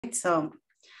So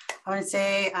I want to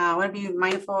say, I want to be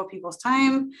mindful of people's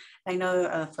time. I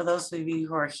know for those of you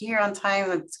who are here on time,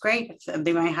 that's great.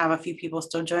 They might have a few people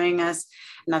still joining us,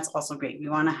 and that's also great. We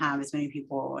want to have as many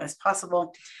people as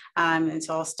possible. And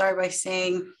so I'll start by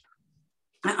saying,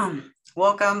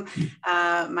 welcome.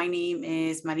 My name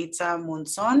is Maritza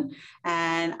Monzon,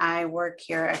 and I work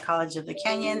here at College of the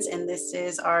Canyons, and this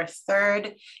is our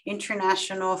third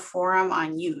International Forum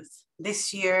on Youth.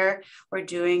 This year, we're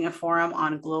doing a forum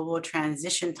on global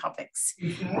transition topics.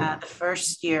 The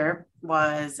first year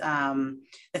was,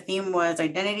 the theme was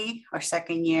identity. Our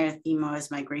second year, the theme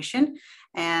was migration.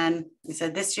 And we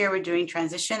said this year we're doing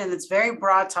transition, and it's a very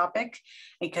broad topic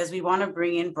because we want to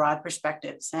bring in broad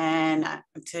perspectives. And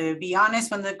to be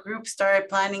honest, when the group started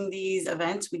planning these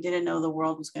events, we didn't know the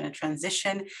world was going to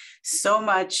transition so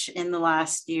much in the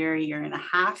last year and a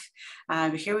half.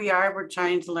 Here we are, we're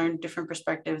trying to learn different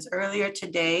perspectives. Earlier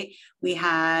today, we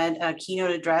had a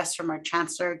keynote address from our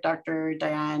chancellor, Dr.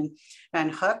 Diane Van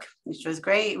Hook, which was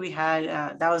great. We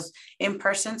had, that was in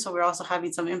person, so we're also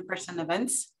having some in-person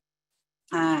events.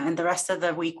 And the rest of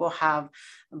the week we'll have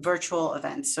virtual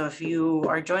events. So if you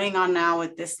are joining on now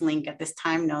with this link at this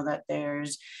time, know that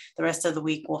there's the rest of the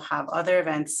week we'll have other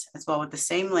events as well with the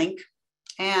same link.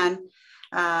 And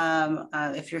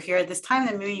if you're here at this time,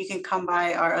 then maybe you can come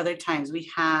by our other times.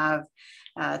 We have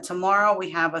tomorrow, we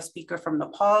have a speaker from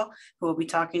Nepal who will be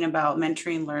talking about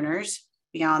mentoring learners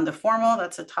beyond the formal.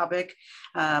 That's a topic.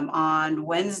 On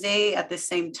Wednesday at the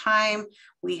same time,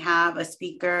 we have a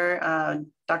speaker,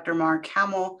 Dr. Mark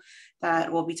Hamill,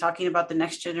 that will be talking about the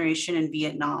next generation in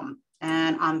Vietnam.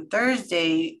 And on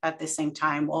Thursday at the same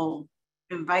time, we'll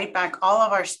invite back all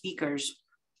of our speakers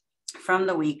from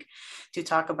the week to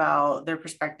talk about their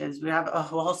perspectives. We have a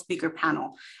whole speaker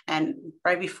panel. And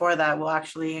right before that, we'll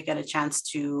actually get a chance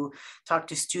to talk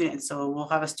to students. So we'll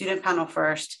have a student panel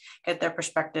first, get their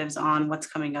perspectives on what's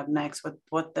coming up next,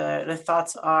 what the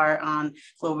thoughts are on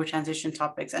global transition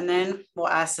topics. And then we'll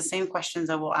ask the same questions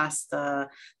that we'll ask the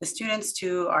students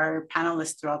to our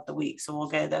panelists throughout the week. So we'll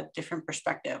get a different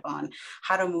perspective on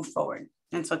how to move forward.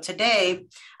 And so today,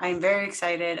 I'm very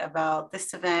excited about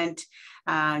this event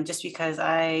just because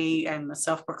I am a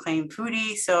self-proclaimed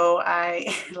foodie. So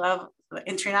I love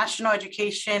international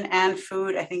education and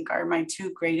food, I think, are my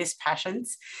two greatest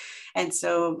passions. And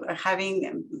so have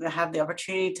the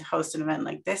opportunity to host an event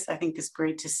like this, I think is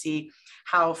great to see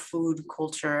how food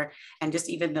culture and just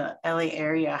even the LA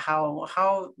area,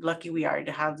 how lucky we are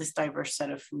to have this diverse set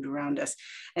of food around us.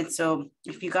 And so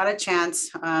if you got a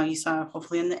chance, you saw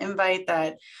hopefully in the invite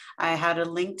that I had a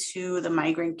link to the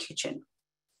Migrant Kitchen.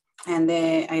 And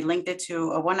then I linked it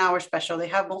to a 1-hour special. They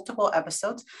have multiple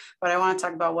episodes, but I want to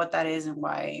talk about what that is and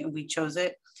why we chose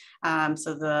it.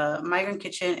 So the Migrant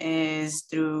Kitchen is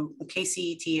through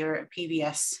KCET or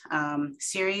PBS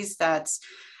series that's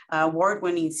an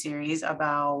award-winning series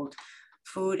about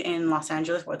food in Los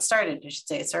Angeles. Well, it started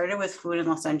with food in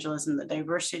Los Angeles and the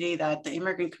diversity that the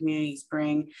immigrant communities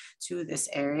bring to this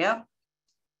area.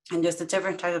 And just the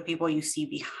different types of people you see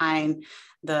behind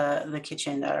the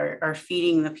kitchen that are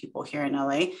feeding the people here in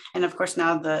LA. And of course,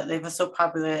 now they were so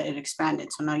popular, it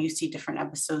expanded. So now you see different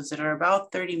episodes that are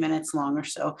about 30 minutes long or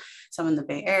so, some in the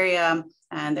Bay Area,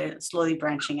 and they're slowly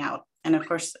branching out. And of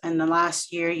course, in the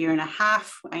last year and a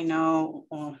half, I know,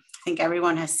 well, I think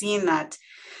everyone has seen that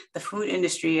the food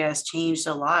industry has changed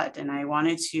a lot. And I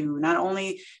wanted to not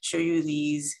only show you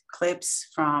these clips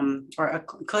from the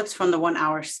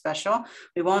 1-hour special.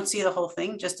 We won't see the whole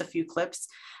thing, just a few clips,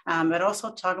 but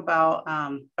also talk about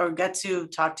or get to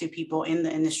talk to people in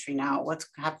the industry now, what's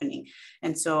happening.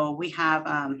 And so we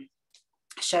have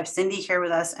Chef Cindy here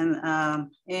with us, and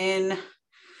in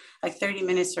like 30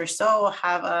 minutes or so, we'll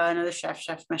have another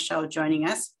Chef Michelle, joining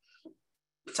us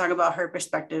to talk about her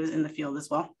perspectives in the field as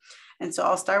well. And so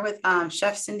I'll start with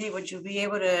Chef Cindy. Would you be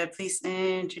able to please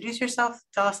introduce yourself?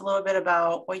 Tell us a little bit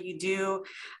about what you do.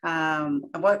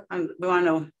 What we want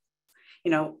to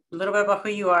know, a little bit about who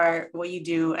you are, what you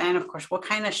do, and of course, what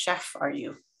kind of chef are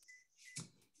you?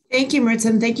 Thank you,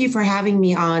 Maritza. Thank you for having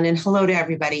me on, and hello to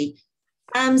everybody.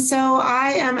 So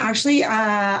I am actually,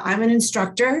 I'm an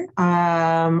instructor.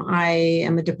 I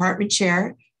am a department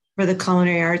chair for the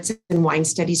Culinary Arts and Wine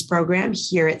Studies program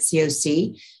here at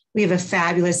COC. We have a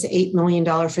fabulous $8 million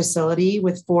facility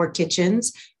with 4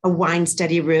 kitchens, a wine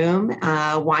study room,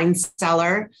 a wine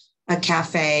cellar, a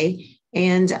cafe.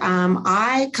 And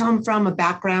I come from a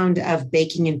background of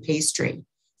baking and pastry.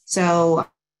 So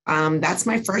that's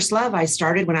my first love. I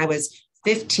started when I was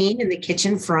 15 in the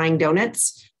kitchen frying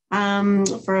donuts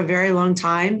for a very long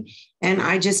time. And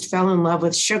I just fell in love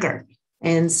with sugar.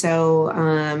 And so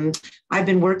I've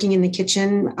been working in the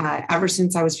kitchen ever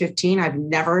since I was 15. I've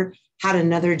never had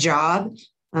another job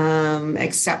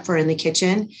except for in the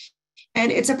kitchen.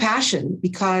 And it's a passion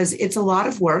because it's a lot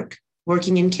of work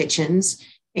working in kitchens,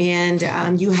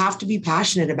 and you have to be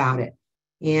passionate about it.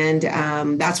 And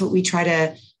that's what we try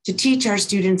to teach our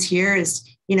students here is,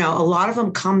 a lot of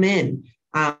them come in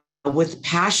with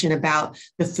passion about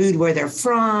the food where they're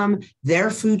from,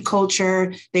 their food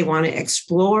culture. They want to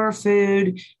explore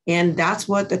food. And that's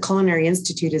what the Culinary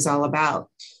Institute is all about.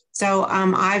 So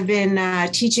I've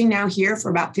been teaching now here for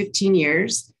about 15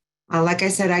 years. Like I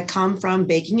said, I come from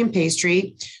baking and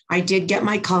pastry. I did get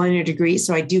my culinary degree,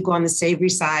 so I do go on the savory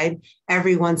side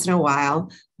every once in a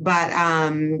while. But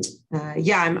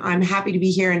yeah, I'm happy to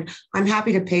be here, and I'm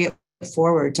happy to pay it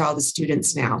forward to all the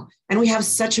students now. And we have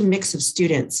such a mix of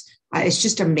students. It's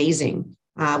just amazing.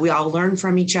 We all learn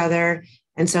from each other.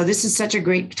 And so this is such a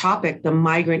great topic, the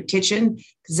migrant kitchen,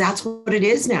 because that's what it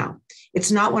is now.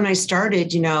 It's not when I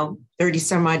started, 30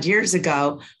 some odd years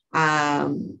ago.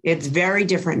 It's very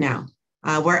different now,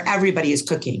 where everybody is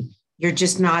cooking. You're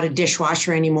just not a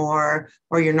dishwasher anymore,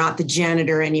 or you're not the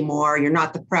janitor anymore. You're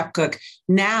not the prep cook.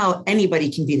 Now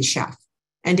anybody can be the chef,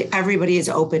 and everybody is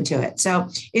open to it. So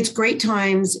it's great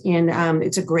times, and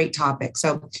it's a great topic.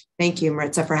 So thank you,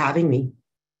 Maritza, for having me.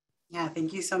 Yeah,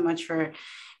 thank you so much for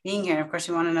being here. Of course,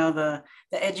 we want to know the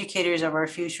educators of our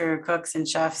future cooks and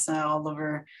chefs all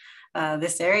over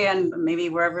this area, and maybe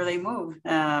wherever they move.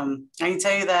 I can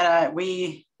tell you that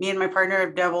me and my partner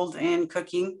have dabbled in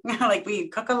cooking. Like, we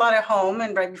cook a lot at home,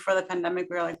 and right before the pandemic,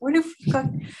 we were like, what if we cook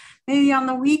maybe on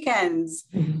the weekends?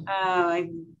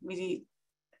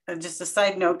 Just a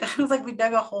side note, it was like we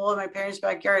dug a hole in my parents'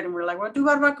 backyard, and we're like, we'll do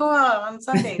barbacoa on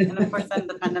Sunday. And of course, then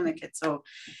the pandemic hit. So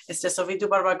it's just, so we do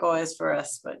barbacoa is for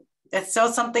us, but it's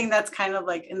still something that's kind of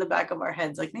like in the back of our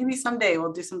heads. Like, maybe someday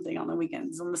we'll do something on the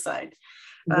weekends on the side.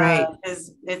 Right.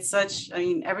 It's such,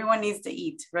 everyone needs to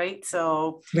eat, right?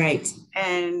 So, right.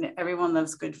 And everyone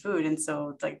loves good food. And so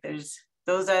it's like, there's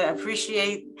those that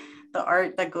appreciate the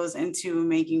art that goes into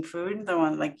making food, the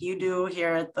one like you do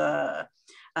here at the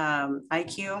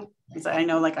IQ. So I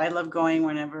know, like, I love going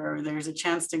whenever there's a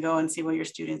chance to go and see what your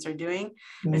students are doing.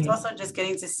 Right. It's also just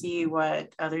getting to see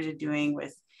what others are doing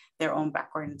with their own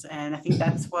backgrounds. And I think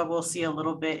that's what we'll see a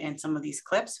little bit in some of these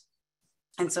clips.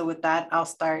 And so with that, I'll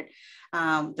start.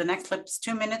 The next clip is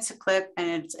 2 minutes a clip,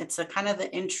 and it's a kind of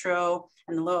the intro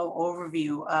and a little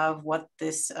overview of what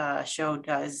this show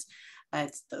does.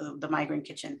 It's the Migrant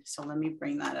Kitchen. So let me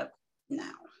bring that up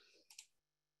now.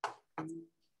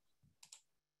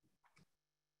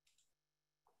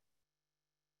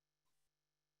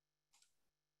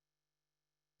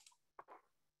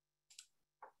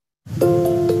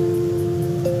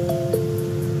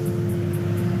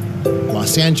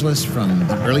 Los Angeles, from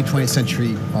the early 20th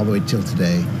century all the way till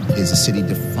today, is a city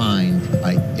defined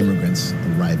by immigrants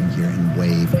arriving here in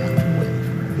wave after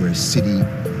wave. We're a city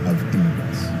of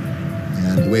immigrants.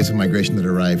 And the waves of migration that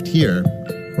arrived here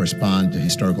correspond to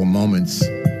historical moments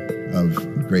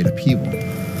of great upheaval,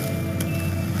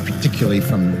 particularly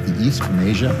from the East, from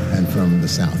Asia, and from the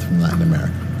South, from Latin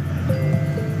America.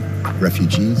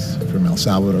 Refugees from El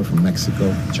Salvador, from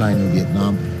Mexico, China,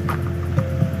 Vietnam.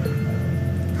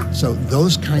 So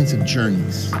those kinds of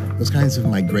journeys, those kinds of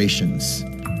migrations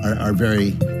are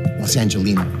very Los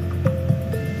Angelino.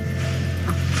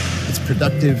 It's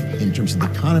productive in terms of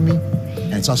the economy,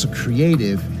 and it's also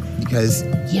creative because,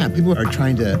 yeah, people are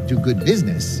trying to do good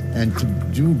business, and to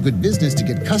do good business, to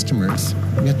get customers,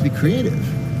 you have to be creative.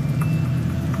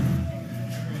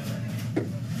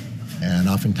 And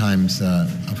oftentimes,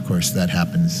 of course, that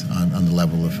happens on the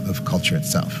level of culture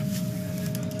itself.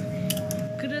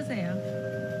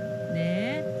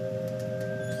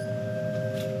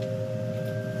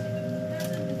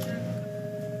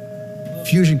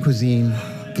 Fusion cuisine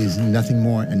is nothing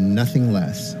more and nothing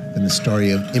less than the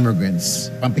story of immigrants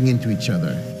bumping into each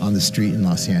other on the street in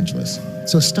Los Angeles.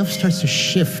 So stuff starts to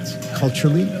shift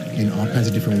culturally in all kinds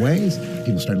of different ways.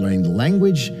 People start learning the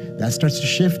language. That starts to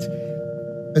shift.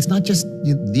 It's not just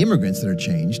the immigrants that are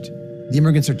changed. The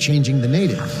immigrants are changing the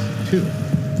natives, too.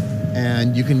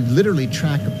 And you can literally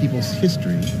track a people's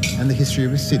history and the history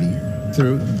of a city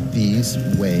through these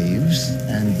waves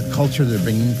and the culture they're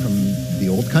bringing from the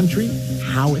old country,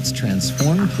 how it's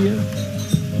transformed here,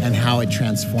 and how it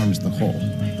transforms the whole.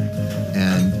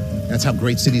 And that's how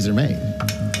great cities are made.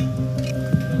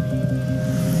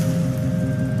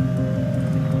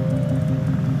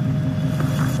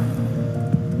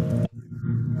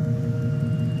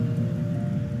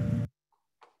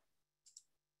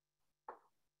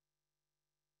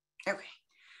 Okay,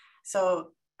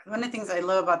 so one of the things I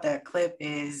love about that clip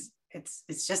is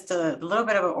it's just a little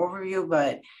bit of an overview,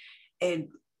 but it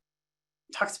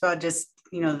talks about just,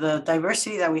 the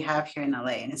diversity that we have here in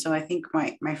LA. And so I think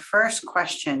my first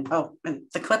question, and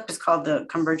the clip is called The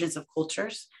Convergence of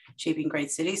Cultures, Shaping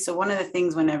Great Cities. So one of the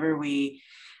things whenever we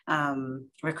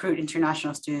recruit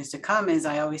international students to come is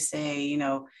I always say,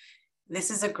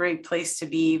 this is a great place to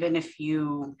be, even if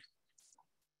you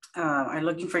are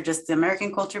looking for just the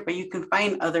American culture, but you can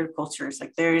find other cultures.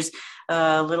 Like there's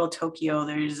Little Tokyo,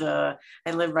 there's I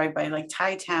live right by like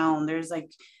Thai town, there's like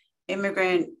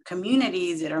immigrant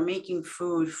communities that are making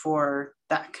food for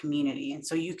that community. And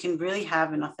so you can really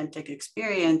have an authentic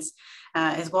experience,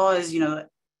 as well as,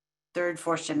 third,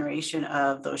 fourth generation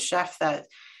of those chefs that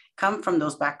come from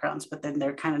those backgrounds, but then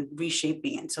they're kind of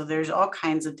reshaping it. So there's all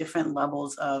kinds of different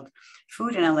levels of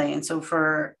food in LA. And so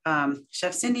for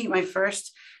Chef Cindy, my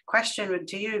first question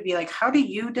to you would be like, how do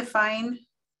you define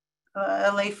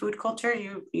LA food culture?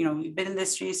 You've been in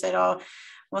this industry, you said,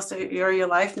 most of your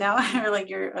life now, or like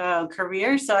your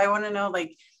career. So I want to know,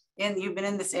 like, and you've been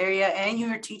in this area and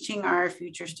you're teaching our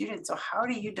future students. So how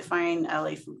do you define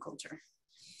LA food culture?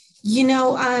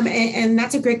 And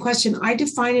that's a great question. I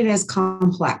define it as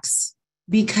complex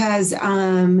because,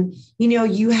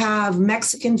 you have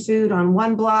Mexican food on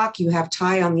one block, you have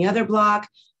Thai on the other block,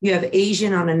 you have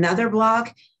Asian on another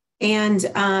block, and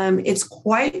it's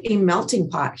quite a melting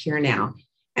pot here now.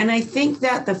 And I think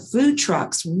that the food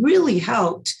trucks really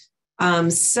helped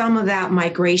some of that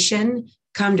migration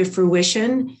come to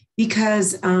fruition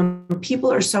because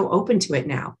people are so open to it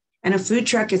now. And a food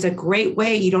truck is a great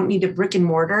way. You don't need a brick and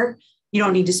mortar. You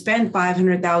don't need to spend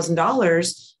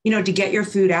 $500,000, to get your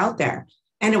food out there.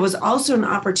 And it was also an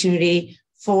opportunity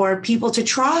for people to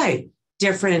try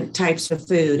different types of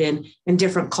food and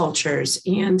different cultures.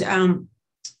 And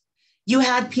you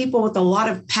had people with a lot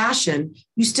of passion,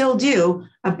 you still do,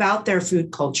 about their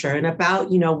food culture and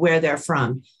about, where they're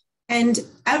from. And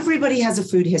everybody has a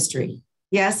food history.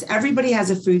 Yes, everybody has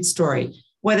a food story,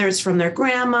 whether it's from their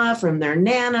grandma, from their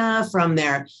nana, from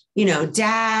their,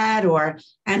 dad,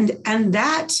 and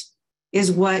that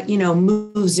is what,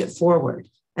 moves it forward.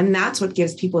 And that's what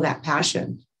gives people that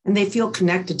passion. And they feel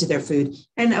connected to their food.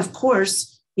 And of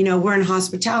course, we're in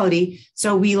hospitality,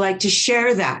 so we like to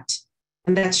share that.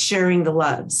 And that's sharing the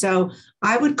love. So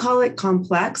I would call it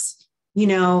complex.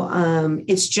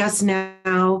 It's just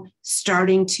now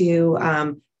starting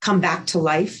to come back to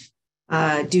life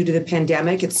due to the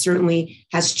pandemic. It certainly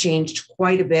has changed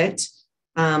quite a bit,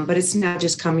 but it's now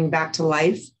just coming back to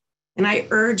life. And I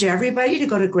urge everybody to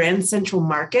go to Grand Central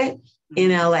Market in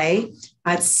LA.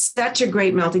 It's such a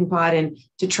great melting pot, and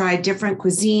to try different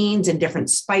cuisines and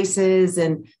different spices.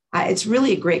 And it's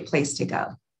really a great place to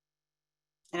go.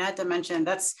 And I had to mention,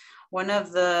 that's one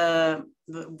of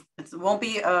it won't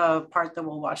be a part that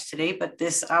we'll watch today, but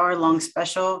this hour-long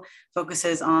special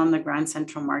focuses on the Grand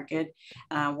Central Market,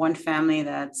 one family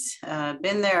that's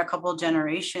been there a couple of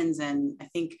generations. And I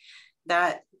think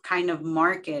that kind of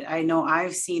market, I know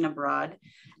I've seen abroad.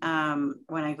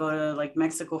 When I go to like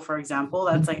Mexico, for example,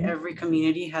 that's like every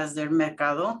community has their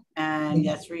mercado, and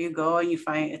that's where you go and you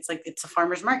find it's a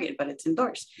farmer's market, but it's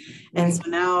indoors. And so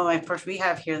now, of course, we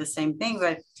have here the same thing,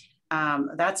 but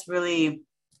that's really,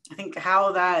 I think,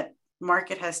 how that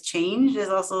market has changed is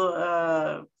also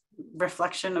a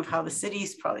reflection of how the city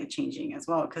is probably changing as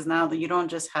well. Because now that you don't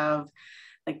just have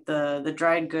like the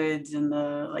dried goods and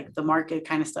the market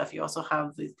kind of stuff, you also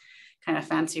have the kind of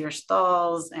fancier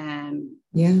stalls and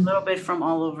a little bit from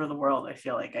all over the world. I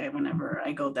feel like whenever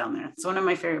I go down there, it's one of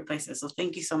my favorite places. So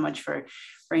thank you so much for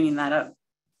bringing that up.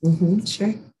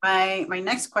 Sure. My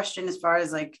next question, as far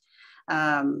as like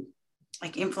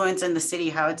influence in the city,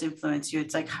 how it's influenced you,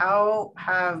 it's like, how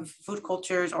have food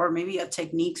cultures or maybe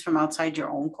techniques from outside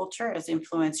your own culture has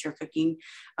influenced your cooking?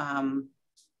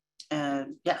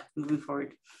 Moving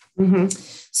forward.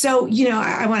 So,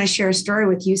 I want to share a story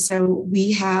with you. So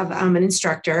we have an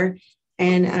instructor,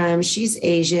 and she's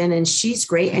Asian, and she's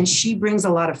great. And she brings a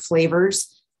lot of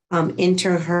flavors into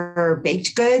her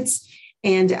baked goods.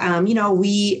 And,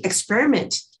 we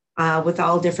experiment with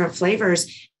all different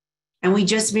flavors. And we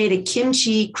just made a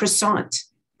kimchi croissant,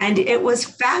 and it was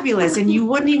fabulous. And you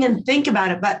wouldn't even think about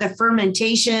it, but the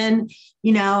fermentation,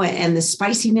 and the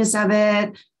spiciness of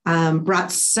it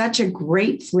brought such a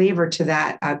great flavor to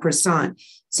that croissant.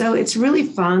 So it's really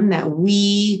fun that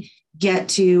we get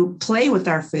to play with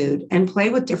our food and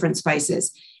play with different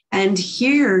spices and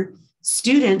hear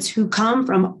students who come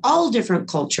from all different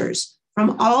cultures,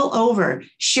 from all over,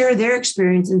 share their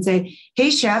experience and say, hey,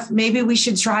 chef, maybe we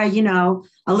should try,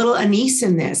 a little anise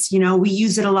in this. We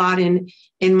use it a lot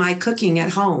in my cooking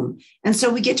at home. And so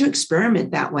we get to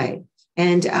experiment that way.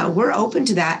 And we're open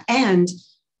to that. And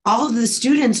all of the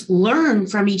students learn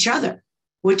from each other,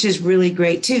 which is really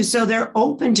great too. So they're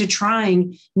open to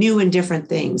trying new and different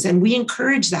things. And we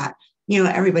encourage that,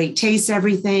 everybody tastes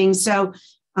everything. So,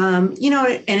 and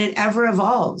it ever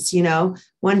evolves,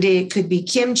 one day it could be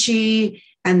kimchi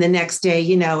and the next day,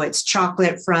 it's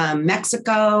chocolate from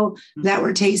Mexico that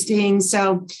we're tasting.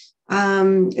 So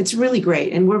it's really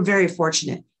great. And we're very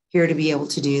fortunate here to be able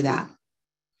to do that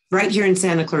right here in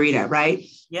Santa Clarita, right?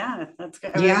 Yeah, that's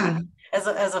good. Yeah. As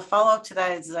a follow-up to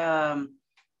that is,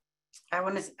 I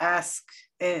want to ask,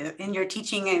 in your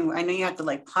teaching, and I know you have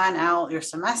to plan out your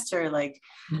semester,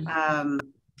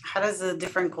 how does the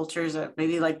different cultures,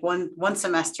 maybe one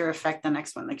semester affect the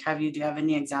next one? Do you have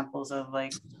any examples of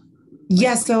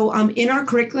Yes. So in our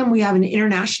curriculum, we have an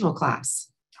international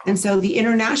class. And so the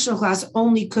international class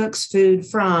only cooks food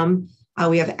from,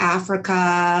 we have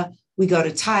Africa, we go to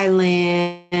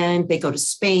Thailand, they go to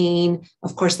Spain,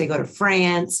 of course, they go to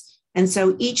France. And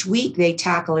so each week they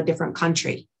tackle a different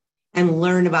country and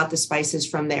learn about the spices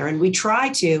from there. And we try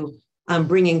to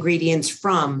bring ingredients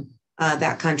from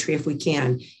that country if we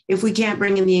can. If we can't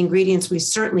bring in the ingredients, we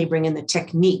certainly bring in the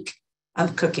technique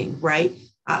of cooking, right?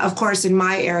 Of course, in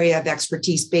my area of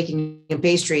expertise, baking and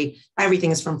pastry,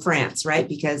 everything is from France, right?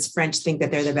 Because French think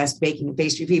that they're the best baking and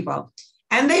pastry people.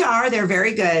 And they're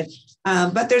very good.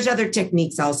 But there's other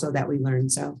techniques also that we learn.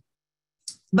 So,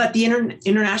 but the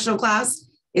international class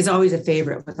is always a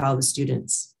favorite with all the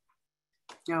students.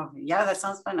 Oh, yeah, that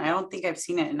sounds fun. I don't think I've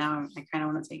seen it, and now I kind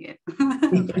of want to take it.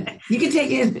 You can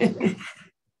take it.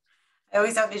 I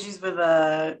always have issues with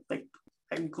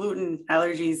gluten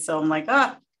allergies, so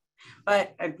I'm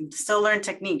but I still learn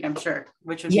technique, I'm sure,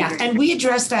 which would be great. And we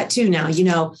address that too now.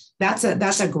 That's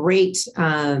a great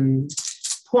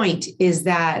point, is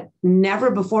that never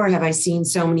before have I seen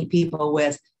so many people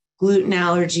with gluten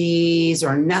allergies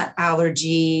or nut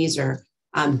allergies or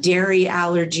dairy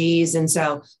allergies. And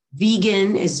so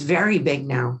vegan is very big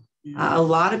now. A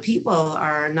lot of people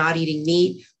are not eating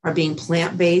meat, are being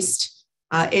plant-based.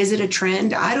 Is it a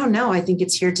trend? I don't know. I think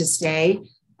it's here to stay.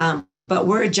 But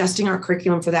we're adjusting our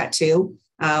curriculum for that too.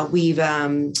 We've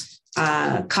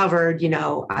covered,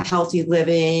 healthy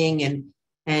living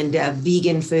and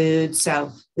vegan food.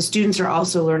 So the students are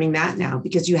also learning that now,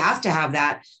 because you have to have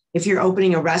that if you're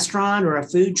opening a restaurant or a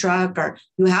food truck, or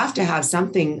you have to have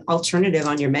something alternative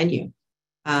on your menu,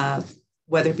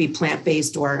 whether it be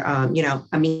plant-based or,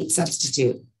 a meat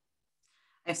substitute.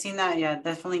 I've seen that. Yeah,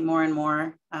 definitely more and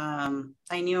more.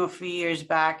 I knew a few years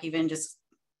back, even just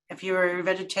if you were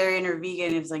vegetarian or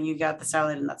vegan, it's you got the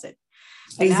salad and that's it.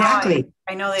 And exactly.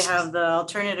 I know they have the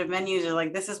alternative menus. They're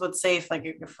this is what's safe.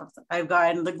 If I've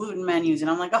gotten the gluten menus,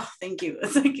 and I'm oh, thank you.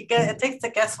 It's it takes the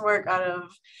guesswork out of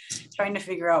trying to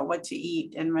figure out what to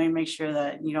eat and make sure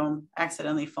that you don't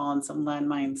accidentally fall on some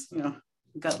landmines,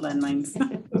 gut landmines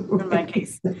in my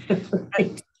case.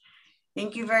 But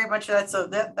thank you very much for that. So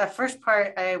that first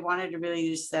part, I wanted to really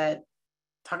just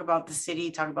talk about the city,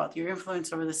 talk about your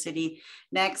influence over the city.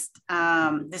 Next,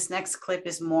 this next clip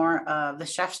is more of the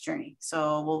chef's journey.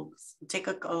 So we'll take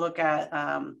a look at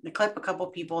the clip, a couple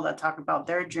people that talk about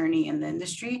their journey in the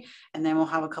industry, and then we'll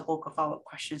have a couple of follow-up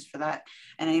questions for that.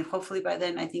 And hopefully by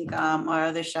then, I think our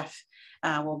other chef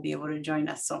will be able to join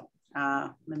us. So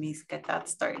let me get that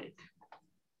started.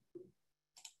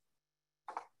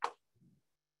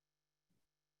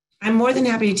 I'm more than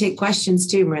happy to take questions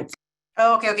too, Maritza.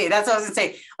 Oh, okay. That's what I was gonna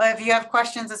say. Well, if you have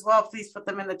questions as well, please put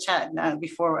them in the chat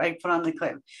before I put on the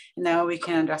clip, and now we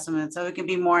can address them, so it can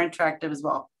be more interactive as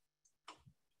well.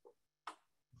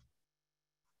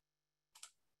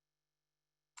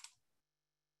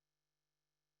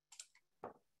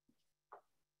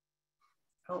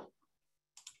 Oh,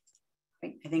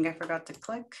 I think I forgot to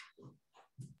click.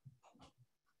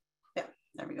 Yeah,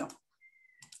 there we go.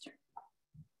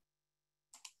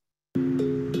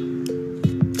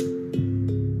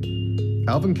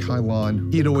 Alvin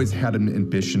Kailan, he had always had an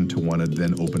ambition to want to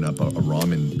then open up a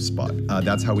ramen spot.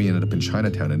 That's how he ended up in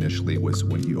Chinatown initially, was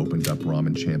when he opened up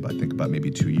Ramen Champ, I think about maybe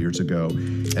 2 years ago.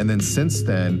 And then since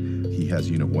then, he has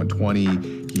Unit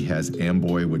 120, he has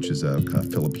Amboy, which is a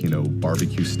Filipino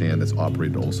barbecue stand that's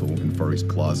operated also in Far East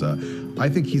Plaza. I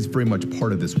think he's very much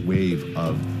part of this wave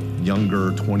of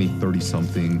younger 20,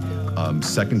 30-something,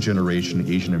 second-generation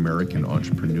Asian-American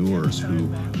entrepreneurs who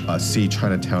see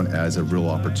Chinatown as a real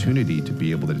opportunity to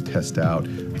be able to test out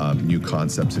new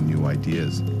concepts and new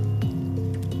ideas.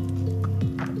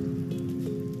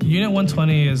 Unit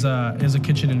 120 is a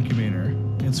kitchen incubator.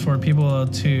 It's for people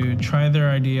to try their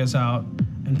ideas out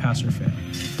and pass or fail.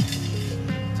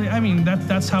 So, I mean,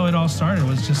 that's how it all started,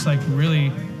 was just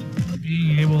really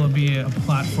being able to be a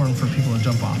platform for people to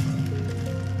jump off of.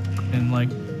 And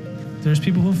there's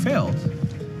people who failed.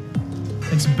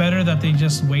 It's better that they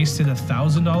just wasted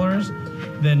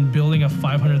 $1,000 than building a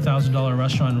 $500,000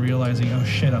 restaurant and realizing, oh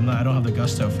shit, I don't have the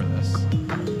gusto for this.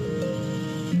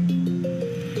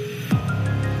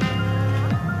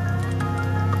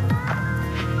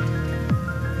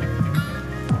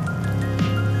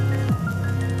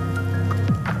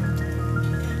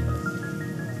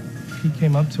 He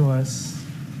came up to us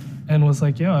and was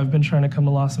like, yo, I've been trying to come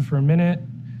to Lhasa for a minute.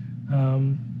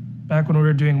 Back when we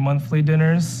were doing monthly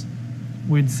dinners,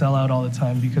 we'd sell out all the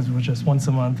time because it was just once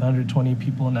a month, 120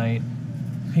 people a night.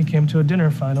 He came to a dinner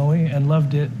finally and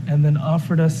loved it, and then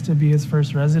offered us to be his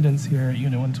first residents here at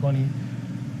Unit 120.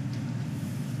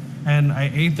 And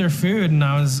I ate their food, and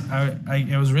I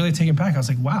was really taken back. I was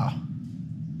like, wow,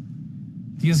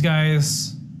 these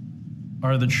guys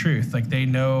are the truth. Like, they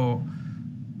know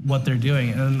what they're doing.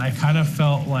 And I kind of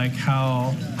felt like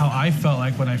how I felt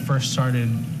like when I first started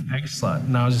Egg Slut.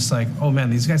 And I was just like, oh man,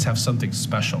 these guys have something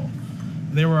special.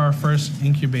 They were our first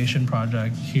incubation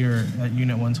project here at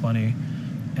Unit 120,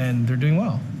 and they're doing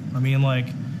well. I mean, like,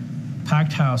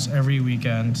 packed house every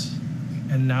weekend,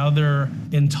 and now they're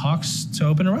in talks to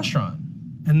open a restaurant.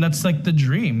 And that's like the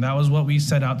dream. That was what we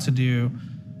set out to do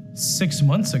 6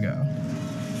 months ago.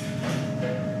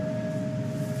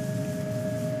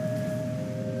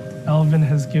 Alvin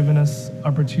has given us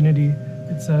opportunity.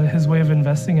 It's his way of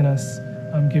investing in us,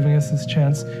 giving us this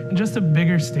chance in just a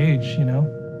bigger stage, you know?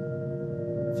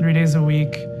 3 days a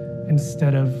week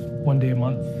instead of 1 day a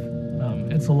month.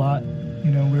 It's a lot.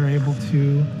 You know, we were able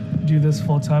to do this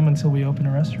full time until we open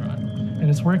a restaurant. And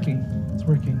it's working. It's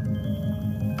working.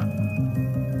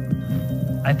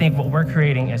 I think what we're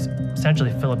creating is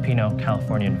essentially Filipino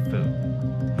Californian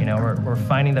food. You know, we're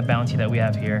finding the bounty that we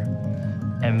have here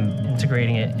and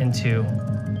integrating it into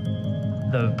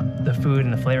the food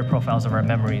and the flavor profiles of our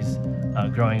memories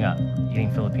growing up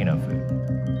eating Filipino food.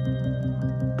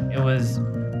 It was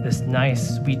this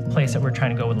nice, sweet place that we're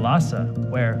trying to go with Lhasa,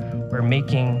 where we're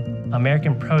making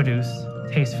American produce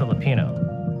taste Filipino.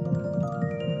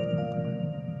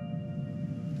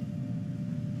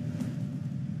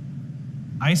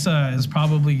 Isa is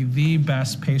probably the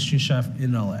best pastry chef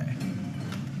in LA.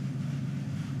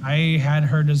 I had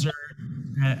her dessert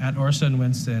at Orsa and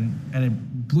Winston, and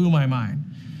it blew my mind.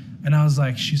 And I was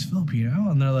like, she's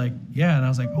Filipino? And they're like, yeah. And I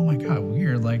was like, oh my God,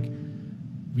 weird. Like,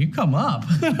 we've come up,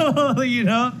 you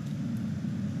know?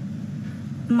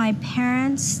 My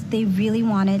parents, they really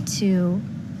wanted to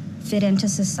fit into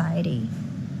society,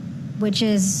 which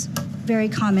is very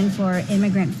common for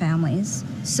immigrant families.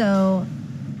 So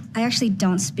I actually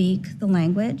don't speak the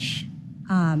language.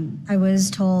 I was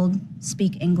told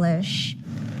speak English.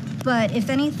 But if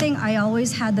anything, I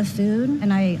always had the food,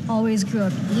 and I always grew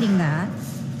up eating that.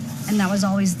 And that was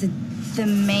always the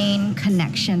main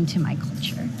connection to my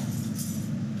culture.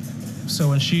 So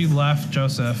when she left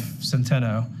Joseph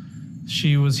Centeno,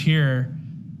 she was here,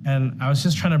 and I was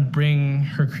just trying to bring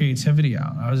her creativity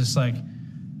out. I was just like,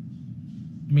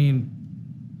 I mean,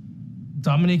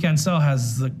 Dominique Ansel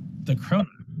has the Corona.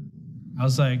 I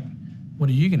was like, what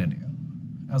are you gonna do?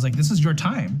 I was like, this is your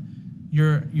time.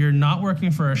 You're not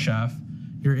working for a chef.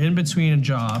 You're in between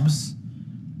jobs.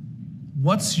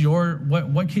 What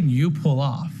can you pull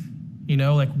off? You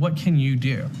know, like, what can you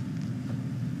do?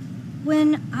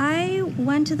 When I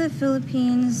went to the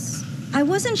Philippines, I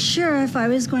wasn't sure if I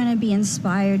was going to be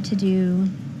inspired to do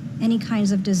any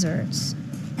kinds of desserts.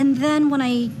 And then when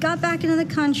I got back into the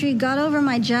country, got over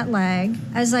my jet lag,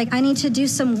 I was like, I need to do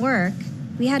some work.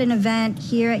 We had an event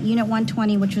here at Unit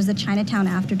 120, which was the Chinatown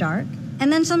After Dark.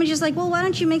 And then somebody's just like, well, why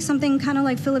don't you make something kind of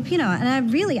like Filipino? And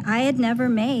I had never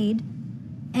made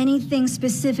anything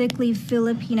specifically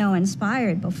Filipino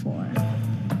inspired before.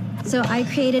 So I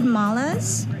created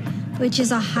malas, which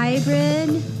is a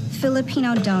hybrid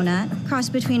Filipino donut, cross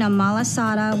between a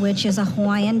malasada, which is a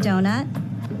Hawaiian donut,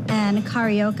 and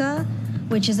carioca,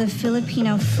 which is a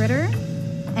Filipino fritter,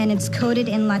 and it's coated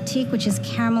in latik, which is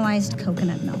caramelized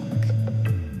coconut milk.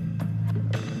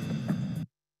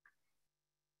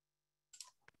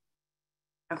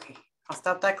 Okay, I'll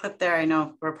stop that clip there. I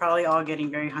know we're probably all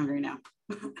getting very hungry now.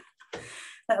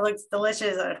 That looks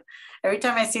delicious. Every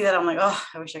time I see that, I'm like, oh,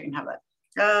 I wish I can have that.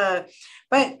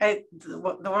 But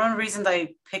the one reason that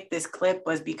I picked this clip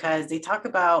was because they talk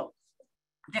about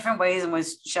different ways in which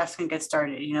chefs can get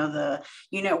started. You know, the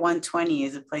Unit 120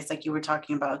 is a place, like you were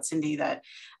talking about, Cindy, that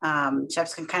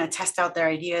chefs can kind of test out their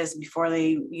ideas before they,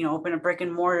 you know, open a brick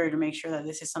and mortar to make sure that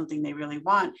this is something they really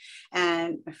want.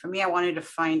 And for me, I wanted to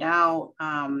find out,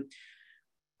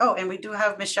 oh, and we do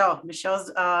have Michelle.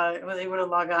 Michelle's was able to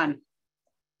log on.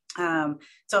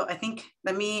 So I think,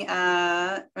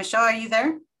 Michelle, are you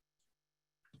there?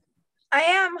 I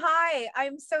am. Hi.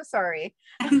 I'm so sorry.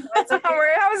 That's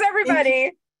okay. How's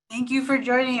everybody? Thank you for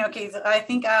joining. Okay, so I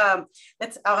think I'll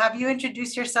have you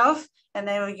introduce yourself, and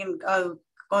then we can go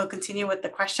continue with the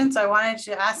questions. So I wanted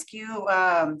to ask you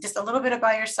just a little bit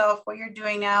about yourself, what you're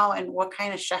doing now, and what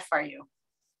kind of chef are you?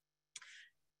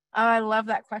 I love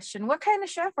that question. What kind of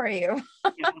chef are you?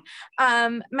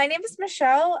 Yeah. My name is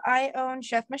Michelle. I own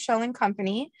Chef Michelle and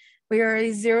Company. We are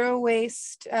a zero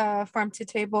waste farm to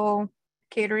table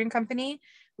catering company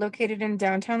located in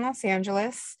downtown Los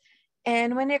Angeles.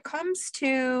 And when it comes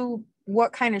to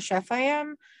what kind of chef I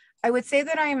am, I would say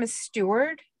that I am a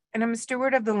steward, and I'm a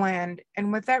steward of the land.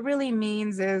 And what that really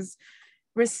means is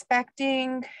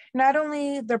respecting not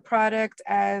only the product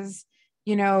as,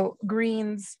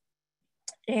 greens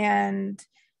and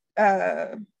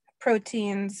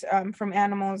proteins from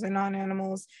animals and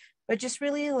non-animals, but just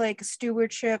really like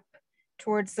stewardship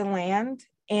towards the land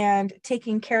and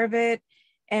taking care of it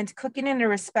and cooking in a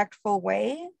respectful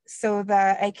way so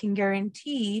that I can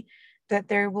guarantee that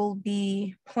there will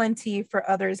be plenty for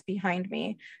others behind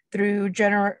me through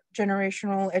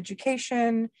generational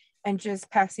education and just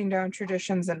passing down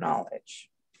traditions and knowledge.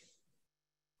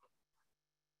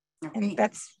 Okay. And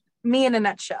that's me in a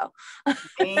nutshell.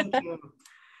 Thank you.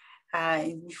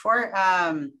 Before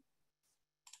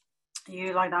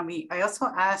you logged on, I also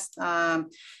asked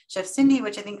Chef Cindy,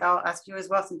 which I think I'll ask you as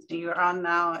well since you're on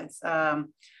now. It's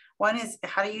one is,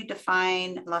 how do you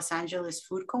define Los Angeles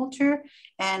food culture,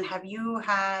 and have you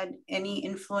had any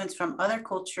influence from other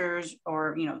cultures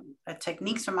or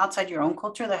techniques from outside your own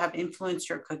culture that have influenced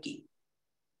your cooking?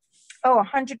 Oh,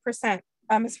 100%.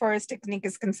 As far as technique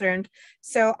is concerned.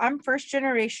 So I'm first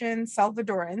generation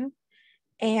Salvadoran,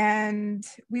 and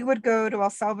we would go to El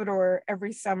Salvador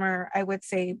every summer, I would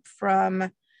say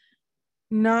from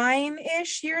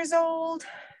 9-ish years old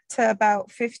to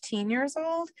about 15 years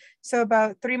old. So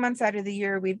about 3 months out of the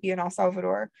year, we'd be in El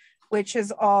Salvador, which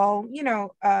is all,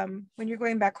 when you're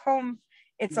going back home,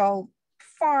 it's all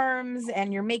farms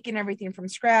and you're making everything from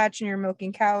scratch and you're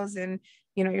milking cows and,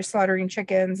 you're slaughtering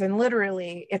chickens. And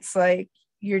literally it's like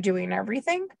you're doing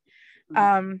everything.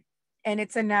 And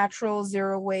it's a natural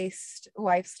zero waste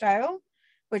lifestyle,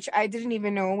 which I didn't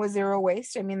even know was zero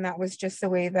waste. I mean, that was just the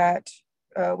way that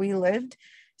we lived.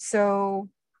 So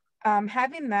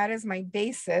having that as my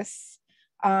basis,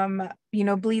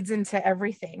 bleeds into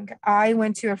everything. I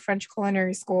went to a French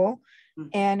culinary school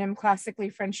and am classically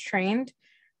French trained.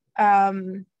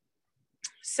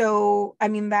 So, I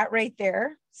mean, that right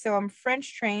there. So I'm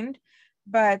French trained,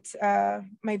 but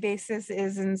my basis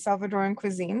is in Salvadoran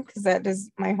cuisine because that is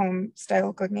my home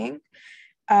style cooking.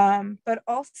 But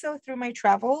also through my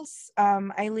travels,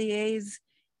 I liaise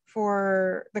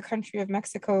for the country of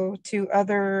Mexico to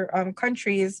other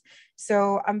countries.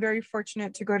 So I'm very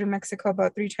fortunate to go to Mexico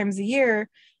about 3 times a year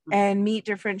and meet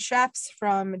different chefs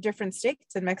from different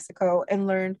states in Mexico and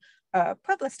learn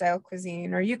Puebla style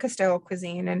cuisine or Yuca style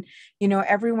cuisine. And,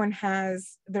 everyone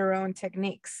has their own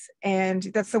techniques. And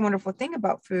that's the wonderful thing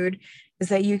about food is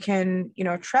that you can,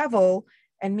 travel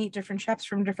and meet different chefs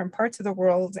from different parts of the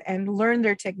world and learn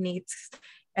their techniques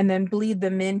and then bleed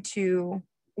them into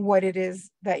what it is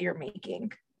that you're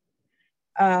making.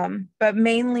 But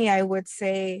mainly I would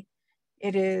say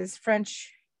it is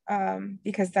French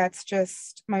because that's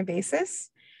just my basis.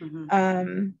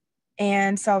 And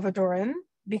Salvadoran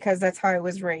because that's how I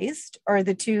was raised, are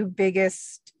the 2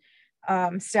 biggest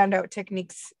standout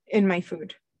techniques in my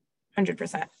food,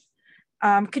 100%.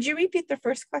 Could you repeat the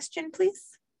first question,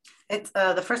 please? It's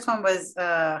the first one was,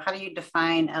 how do you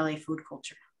define LA food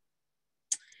culture?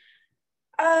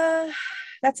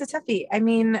 That's a toughie. I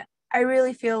mean, I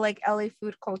really feel like LA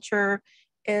food culture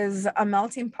is a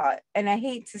melting pot. And I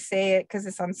hate to say it because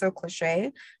it sounds so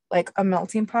cliche, like a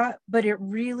melting pot, but it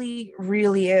really,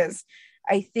 really is.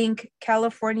 I think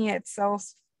California itself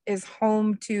is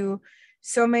home to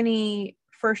so many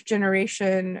first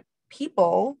generation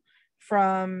people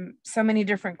from so many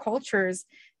different cultures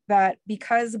that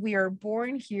because we are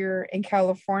born here in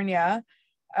California,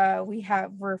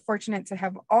 we're fortunate to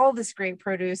have all this great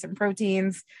produce and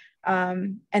proteins.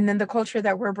 And then the culture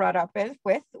that we're brought up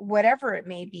with, whatever it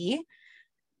may be,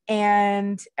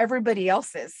 and everybody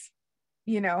else's,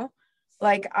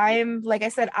 like I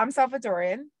said, I'm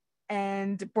Salvadorian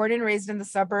and born and raised in the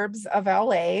suburbs of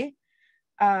LA.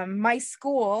 My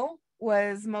school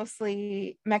was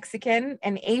mostly Mexican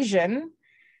and Asian.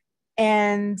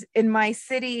 And in my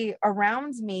city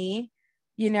around me,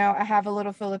 I have a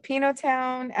little Filipino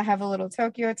town, I have a little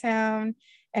Tokyo town,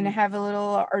 and I have a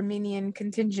little Armenian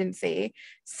contingency.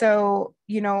 So,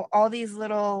 all these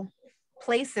little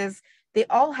places, they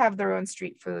all have their own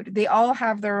street food. They all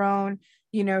have their own,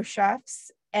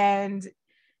 chefs. And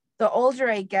the older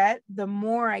I get, the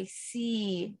more I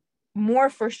see more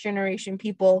first generation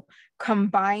people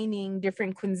combining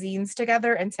different cuisines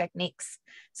together and techniques.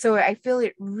 So I feel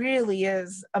it really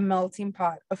is a melting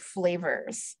pot of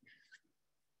flavors.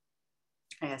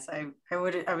 Yes, I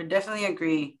would definitely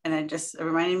agree. And it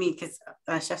reminded me because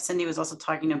Chef Cindy was also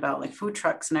talking about like food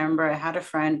trucks. And I remember I had a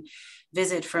friend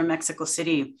visit from Mexico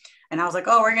City, and I was like,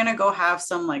 oh, we're gonna go have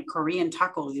some like Korean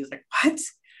tacos. He was like, what?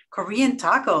 Korean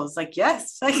tacos? Like,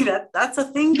 yes, like that's a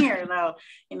thing here now.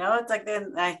 It's like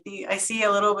then I see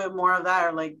a little bit more of that,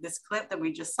 or like this clip that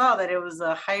we just saw, that it was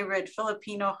a hybrid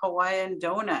Filipino Hawaiian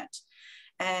donut.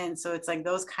 And so it's like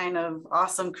those kind of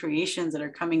awesome creations that are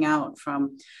coming out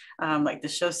from, like the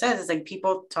show says, it's like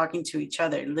people talking to each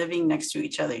other, living next to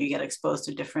each other. You get exposed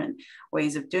to different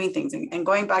ways of doing things. And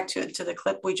going back to the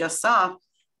clip we just saw,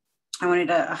 I wanted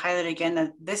to highlight again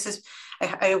that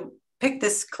I picked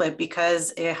this clip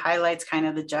because it highlights kind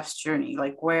of the chef's journey,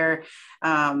 like where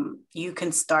you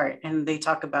can start. And they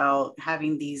talk about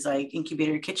having these like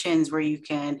incubator kitchens where you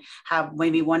can have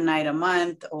maybe one night a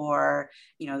month, or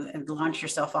and launch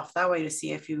yourself off that way to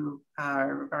see if you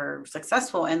are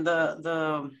successful. And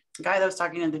the guy that was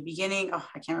talking in the beginning, oh,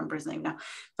 I can't remember his name now,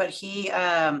 but he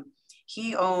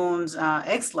owns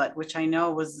Eggslut, which I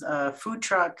know was a food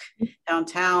truck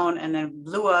downtown and then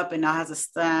blew up and now has a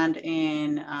stand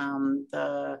in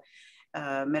the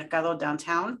Mercado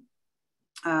downtown.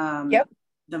 Yep.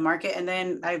 The market. And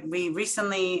then I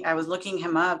was looking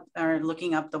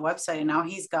up the website, and now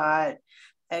he's got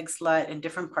Eggslut in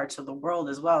different parts of the world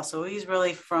as well. So he's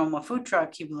really, from a food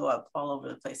truck, he blew up all over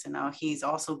the place. And now he's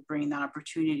also bringing that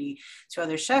opportunity to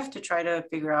other chefs to try to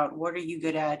figure out, what are you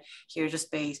good at? Here's a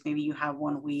space. Maybe you have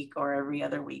 1 week or every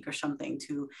other week or something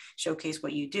to showcase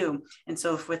what you do. And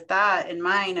so with that in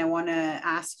mind, I want to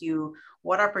ask you,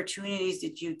 what opportunities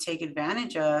did you take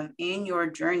advantage of in your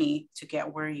journey to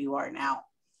get where you are now?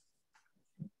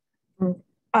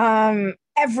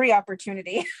 Every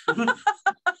opportunity.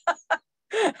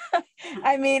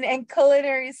 I mean, in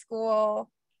culinary school,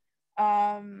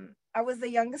 I was the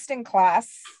youngest in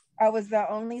class. I was the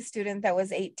only student that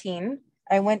was 18.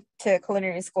 I went to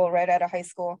culinary school right out of high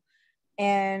school.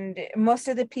 And most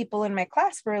of the people in my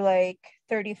class were like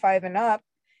 35 and up.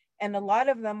 And a lot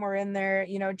of them were in there,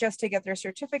 just to get their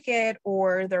certificate,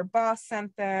 or their boss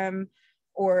sent them,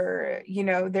 or,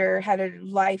 they had a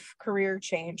life career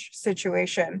change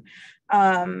situation.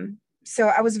 So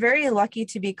I was very lucky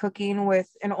to be cooking with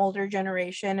an older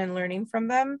generation and learning from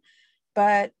them.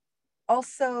 But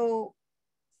also,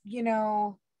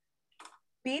 being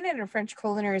in a French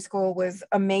culinary school was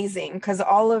amazing, because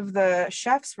all of the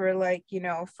chefs were like,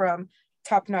 from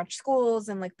top-notch schools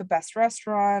and like the best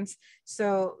restaurants.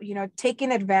 So,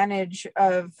 taking advantage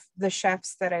of the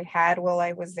chefs that I had while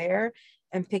I was there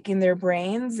and picking their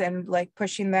brains and like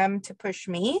pushing them to push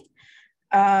me,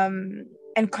 and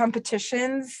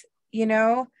competitions,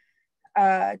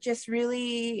 just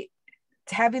really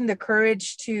having the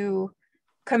courage to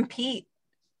compete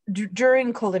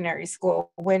during culinary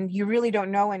school when you really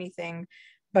don't know anything,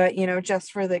 but,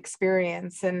 just for the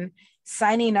experience and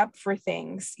signing up for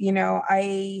things.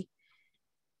 I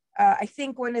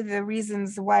think one of the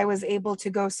reasons why I was able to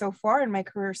go so far in my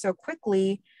career so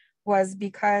quickly was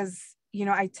because,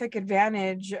 I took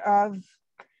advantage of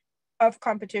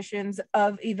competitions,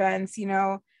 of events.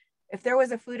 If there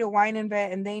was a food or wine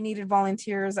event and they needed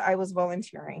volunteers, I was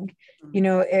volunteering.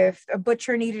 If a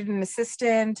butcher needed an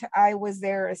assistant, I was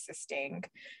there assisting.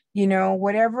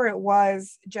 Whatever it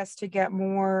was, just to get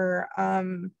more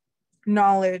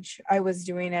knowledge, I was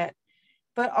doing it.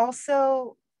 But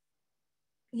also,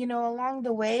 along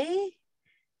the way,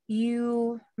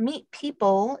 you meet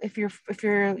people. If you're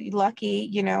lucky,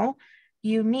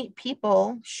 you meet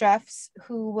people, chefs,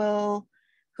 who will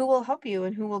help you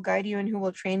and who will guide you and who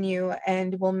will train you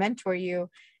and will mentor you.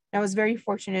 And I was very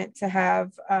fortunate to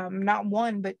have not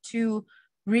one, but two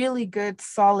really good,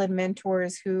 solid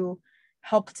mentors who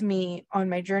helped me on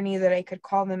my journey, that I could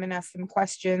call them and ask them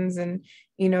questions, and,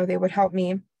 they would help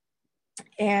me.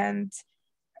 And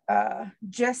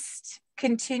just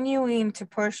continuing to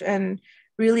push and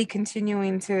really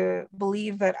continuing to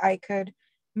believe that I could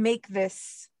make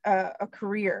this a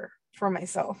career for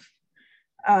myself.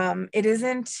 It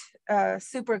isn't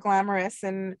super glamorous.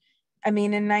 And I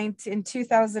mean, in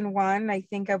 2001, I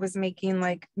think I was making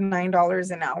like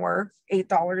 $9 an hour,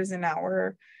 $8 an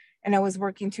hour. And I was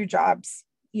working 2 jobs,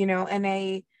 and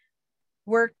I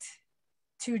worked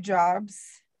 2 jobs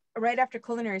right after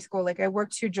culinary school. Like, I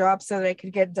worked 2 jobs so that I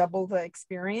could get double the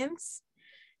experience.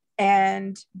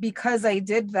 And because I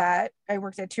did that, I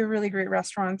worked at 2 really great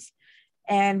restaurants.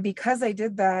 And because I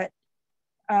did that,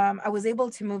 I was able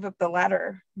to move up the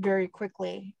ladder very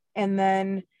quickly. And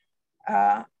then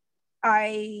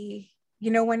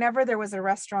whenever there was a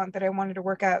restaurant that I wanted to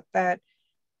work at that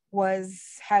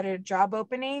had a job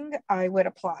opening, I would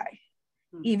apply.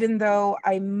 Even though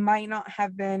I might not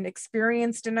have been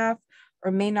experienced enough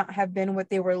or may not have been what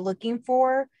they were looking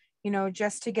for,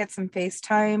 just to get some face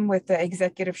time with the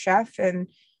executive chef. And,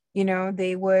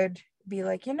 they would be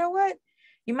like, you know what,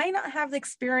 you might not have the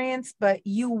experience, but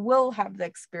you will have the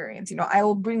experience. I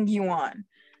will bring you on.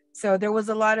 So there was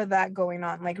a lot of that going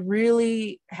on, like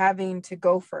really having to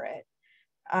go for it.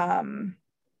 I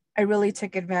really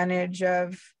took advantage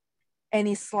of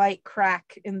any slight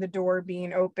crack in the door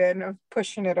being open, of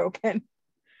pushing it open,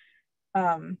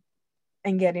 and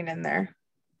getting in there.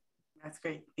 That's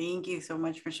great. Thank you so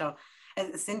much, Michelle.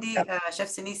 And Cindy, Yep. Chef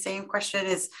Cindy, same question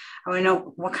is, I want to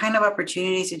know, what kind of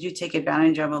opportunities did you take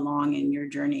advantage of along in your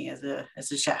journey as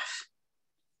a chef?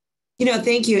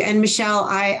 Thank you. And Michelle,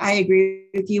 I agree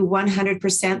with you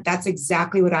 100%. That's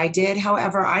exactly what I did.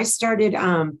 However, I started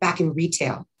back in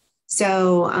retail.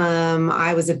 So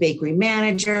I was a bakery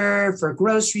manager for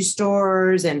grocery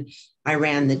stores, and I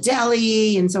ran the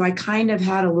deli. And so I kind of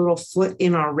had a little foot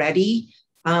in already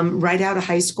right out of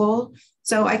high school.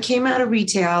 So I came out of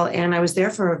retail and I was there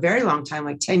for a very long time,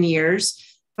 like 10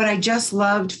 years, but I just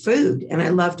loved food and I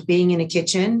loved being in a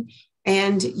kitchen.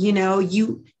 And,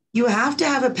 you have to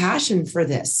have a passion for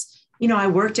this. I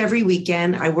worked every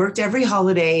weekend, I worked every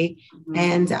holiday,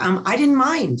 and I didn't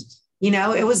mind.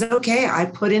 It was okay. I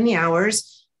put in the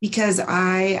hours because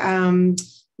I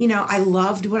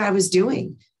loved what I was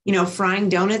doing. Frying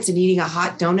donuts and eating a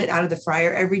hot donut out of the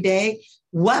fryer every day.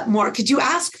 What more could you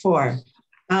ask for?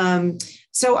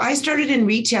 So I started in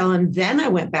retail, and then I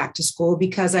went back to school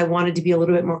because I wanted to be a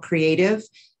little bit more creative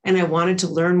and I wanted to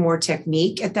learn more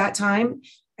technique at that time.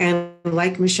 And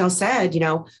like Michelle said,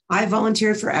 I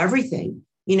volunteered for everything.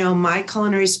 My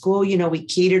culinary school, we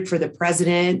catered for the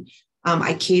president.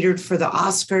 I catered for the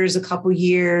Oscars a couple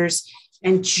years,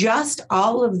 and just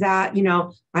all of that,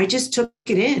 I just took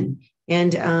it in.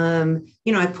 And,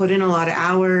 I put in a lot of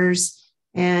hours,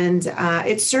 and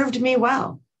it served me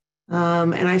well.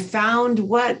 And I found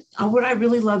what I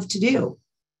really love to do.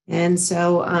 And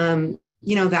so,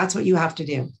 that's what you have to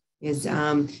do is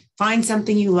find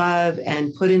something you love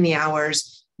and put in the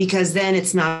hours, because then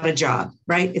it's not a job,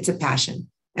 right? It's a passion.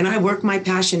 And I work my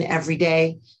passion every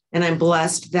day. And I'm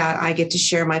blessed that I get to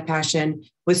share my passion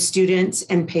with students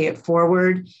and pay it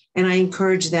forward. And I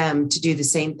encourage them to do the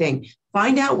same thing.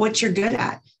 Find out what you're good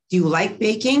at. Do you like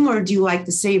baking, or do you like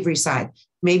the savory side?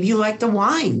 Maybe you like the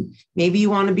wine. Maybe you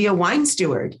want to be a wine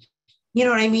steward. You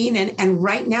know what I mean? And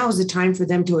right now is the time for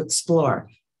them to explore.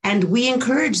 And we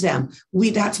encourage them.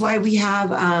 That's why we have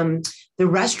the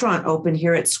restaurant open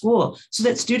here at school, so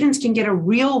that students can get a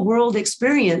real world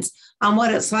experience on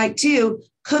what it's like to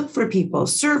cook for people,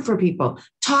 serve for people,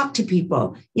 talk to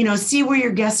people, see where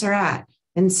your guests are at.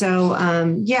 And so,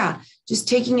 just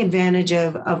taking advantage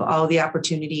of all the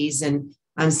opportunities and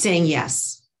saying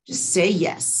yes. Just say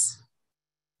yes.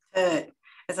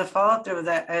 As a follow through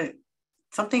that,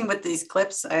 something with these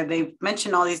clips, they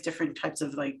mention all these different types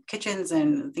of like kitchens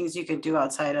and things you could do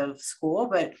outside of school.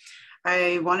 But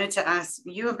I wanted to ask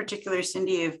you in particular,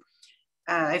 Cindy, if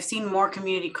I've seen more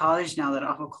community college now that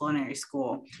offer culinary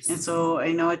school. And so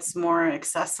I know it's more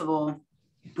accessible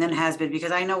than it has been,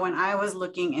 because I know when I was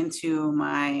looking into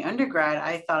my undergrad,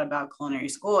 I thought about culinary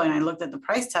school and I looked at the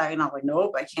price tag and I was like,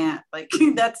 nope, I can't. Like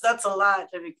that's a lot.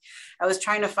 I was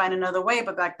trying to find another way,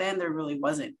 but back then there really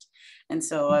wasn't. And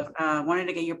so I wanted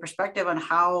to get your perspective on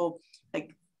how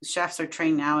like chefs are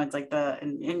trained now. It's like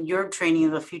and you're training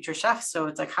the future chefs. So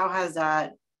it's like, how has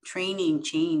that training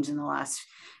changed in the last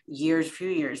few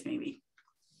years, maybe?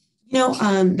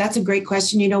 That's a great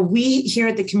question. We here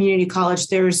at the community college,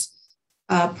 there's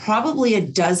probably a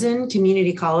dozen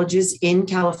community colleges in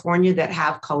California that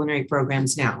have culinary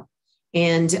programs now.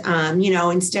 And,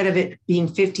 instead of it being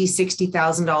 $50,000,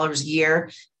 $60,000 a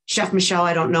year, Chef Michelle,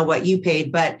 I don't know what you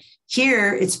paid, but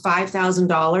here it's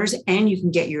 $5,000 and you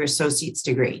can get your associate's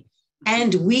degree.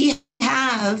 And we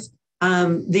have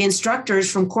the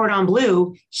instructors from Cordon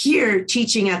Bleu here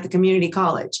teaching at the community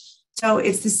college. So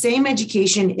it's the same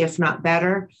education, if not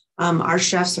better. Our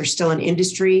chefs are still in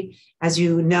industry. As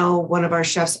you know, one of our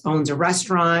chefs owns a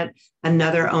restaurant,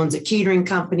 another owns a catering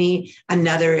company,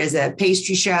 another is a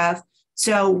pastry chef.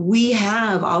 So we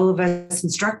have, all of us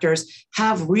instructors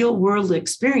have real world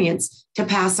experience to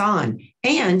pass on.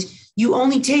 And you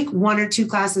only take 1 or 2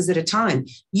 classes at a time.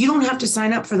 You don't have to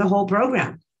sign up for the whole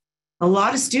program. A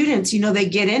lot of students, they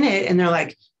get in it and they're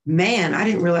like, man, I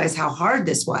didn't realize how hard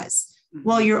this was.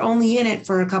 Well, you're only in it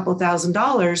for a couple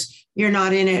 $1,000s. You're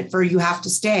not in it for, you have to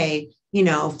stay,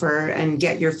 and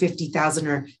get your $50,000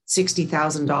 or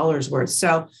 $60,000 worth.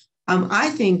 So I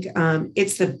think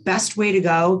it's the best way to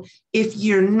go if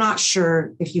you're not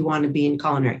sure if you want to be in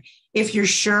culinary. If you're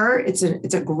sure, it's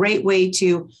a great way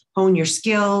to hone your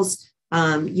skills,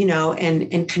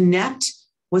 and connect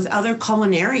with other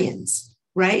culinarians,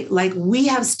 right? Like we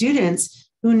have students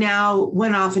who now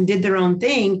went off and did their own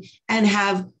thing and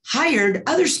have hired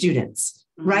other students,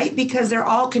 right? Because they're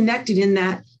all connected in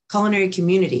that culinary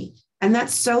community. And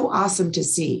that's so awesome to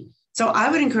see. So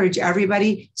I would encourage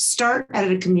everybody, start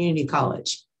at a community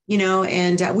college,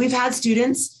 and we've had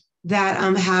students that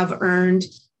have earned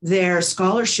their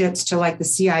scholarships to like the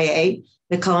CIA,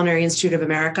 the Culinary Institute of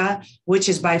America, which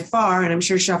is by far, and I'm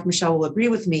sure Chef Michelle will agree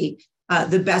with me,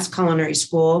 the best culinary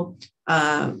school,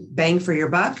 bang for your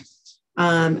buck.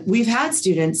 We've had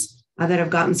students that have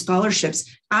gotten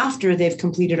scholarships after they've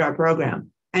completed our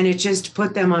program, and it just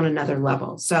put them on another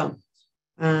level. So,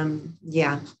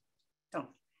 yeah. Oh,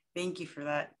 thank you for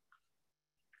that.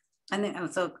 And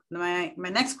then, so my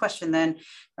next question then,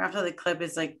 after the clip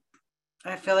is like,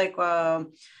 I feel like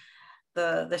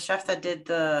the chef that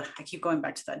did I keep going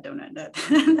back to that donut,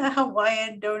 the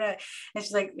Hawaiian donut,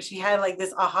 and she had like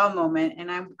this aha moment,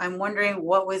 and I'm wondering,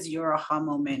 what was your aha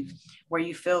moment where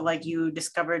you feel like you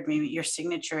discovered maybe your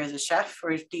signature as a chef,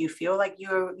 or do you feel like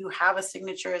you have a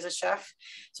signature as a chef?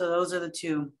 So those are the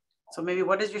two. So maybe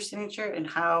what is your signature, and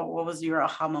what was your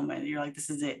aha moment? You're like,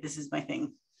 this is it, this is my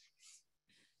thing.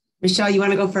 Michelle, you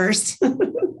want to go first?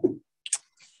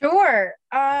 Sure.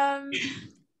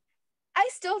 I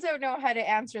still don't know how to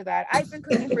answer that. I've been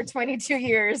cooking for 22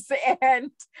 years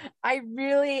and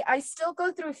I still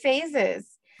go through phases.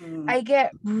 I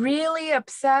get really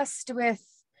obsessed with,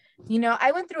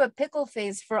 I went through a pickle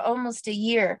phase for almost a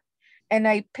year, and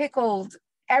I pickled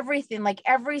everything. Like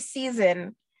every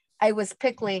season I was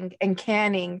pickling and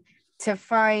canning to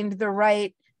find the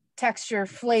right texture,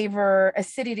 flavor,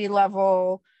 acidity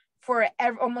level for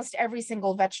almost every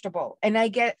single vegetable. And I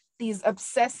get these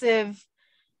obsessive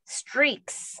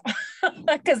streaks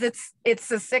because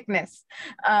it's a sickness.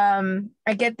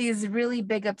 I get these really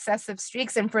big obsessive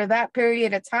streaks, and for that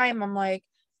period of time I'm like,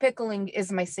 pickling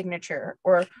is my signature,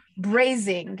 or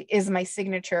braising is my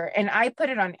signature, and I put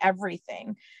it on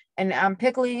everything, and I'm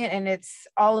pickling it, and it's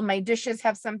all of my dishes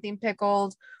have something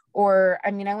pickled. Or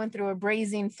I went through a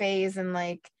braising phase, and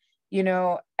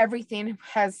everything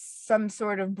has some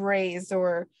sort of braise.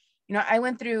 Or I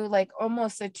went through like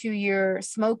almost a 2-year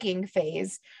smoking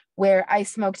phase where I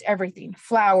smoked everything: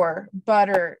 flour,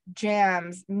 butter,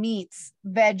 jams, meats,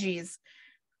 veggies,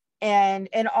 and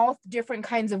all different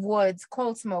kinds of woods,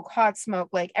 cold smoke, hot smoke,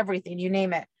 like everything, you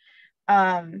name it,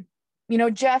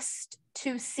 just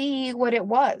to see what it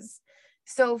was.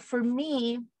 So for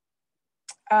me,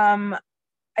 I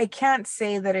can't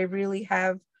say that I really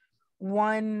have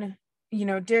one,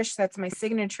 dish that's my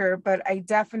signature, but I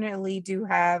definitely do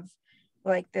have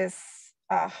like this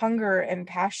hunger and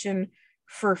passion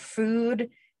for food,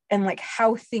 and like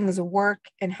how things work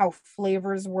and how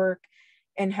flavors work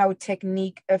and how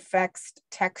technique affects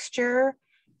texture.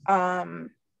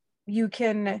 You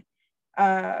can,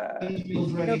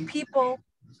 people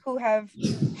who have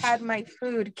had my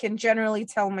food can generally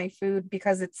tell my food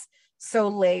because it's so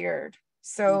layered.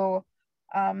 So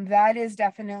that is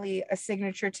definitely a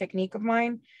signature technique of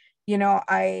mine.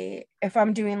 If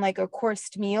I'm doing like a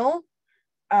coursed meal,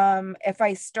 if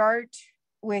I start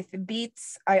with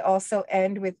beets, I also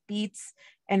end with beets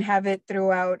and have it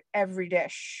throughout every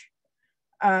dish.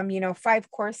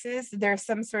 5 courses, there's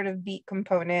some sort of beet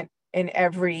component in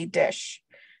every dish,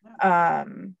 or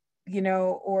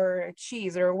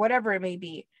cheese or whatever it may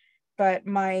be. But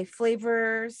my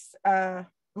flavors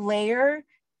layer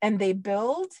and they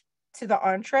build to the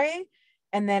entree,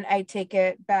 and then I take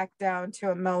it back down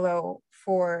to a mellow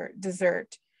for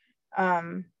dessert.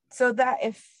 So that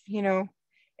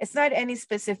it's not any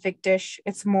specific dish,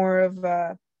 it's more of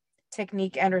a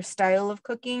technique and or style of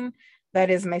cooking that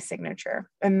is my signature.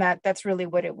 And that's really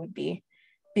what it would be,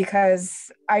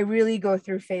 because I really go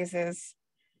through phases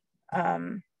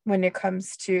when it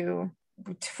comes to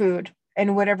food,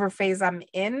 and whatever phase I'm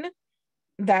in,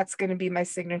 that's going to be my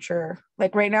signature.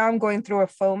 Like right now I'm going through a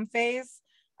foam phase.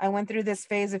 I went through this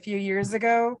phase a few years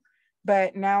ago,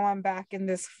 but now I'm back in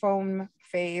this foam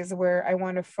phase where I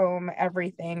want to foam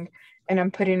everything and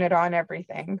I'm putting it on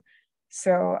everything.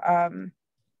 So,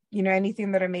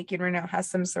 anything that I'm making right now has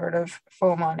some sort of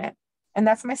foam on it. And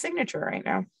that's my signature right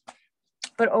now,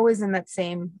 but always in that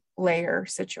same layer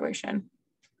situation.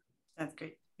 That's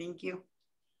great. Thank you.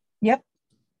 Yep.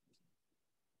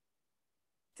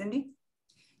 Cindy?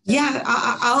 Yeah,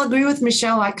 I'll agree with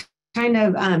Michelle. I kind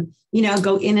of,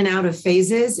 go in and out of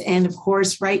phases. And of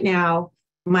course, right now,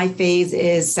 my phase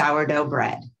is sourdough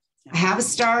bread. I have a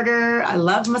starter. I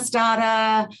love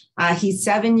Mastada. He's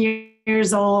 7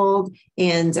 years old.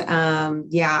 And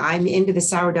I'm into the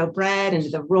sourdough bread, into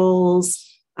the rolls.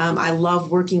 I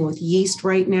love working with yeast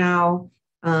right now.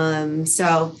 I've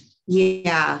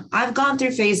gone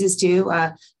through phases too.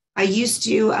 I used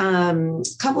to, a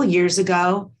couple of years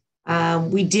ago,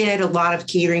 we did a lot of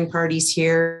catering parties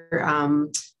here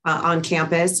on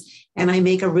campus, and I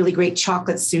make a really great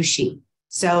chocolate sushi.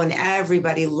 So, and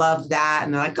everybody loved that.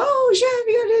 And they're like, oh, chef,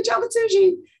 you gotta do chocolate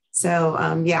sushi. So,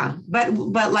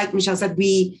 but like Michelle said,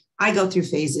 I go through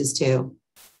phases too,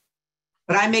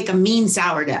 but I make a mean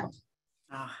sourdough.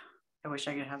 Oh, I wish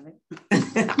I could have it.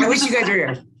 I wish you guys were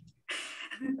here.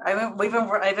 I've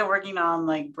been working on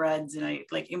like breads, and I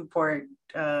like import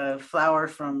flour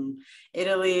from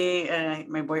Italy, and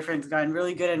my boyfriend's gotten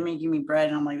really good at making me bread,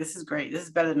 and I'm like, this is great. This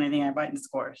is better than anything I buy in the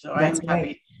store. So I'm happy.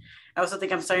 Right. I also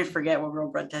think I'm starting to forget what real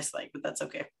bread tastes like, but that's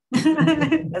okay. As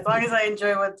long as I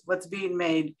enjoy what's being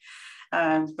made.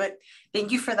 But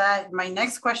thank you for that. My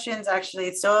next question is actually,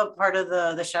 it's still a part of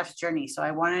the chef's journey. So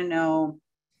I want to know,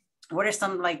 what are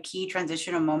some like key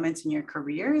transitional moments in your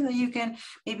career that you can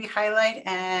maybe highlight?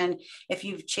 And if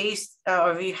you've chased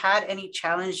or if you had any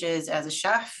challenges as a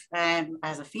chef and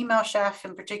as a female chef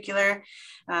in particular,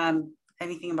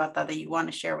 anything about that you want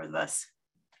to share with us?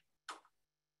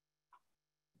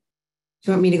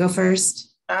 Do you want me to go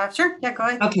first? Sure. Yeah, go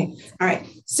ahead. Okay. All right.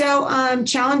 So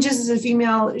challenges as a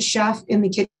female chef in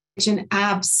the kitchen,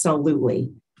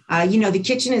 absolutely. The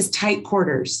kitchen is tight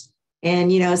quarters.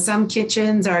 And, some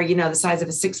kitchens are, the size of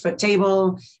a 6-foot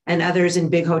table, and others in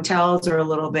big hotels are a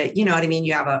little bit, you know what I mean?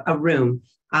 You have a room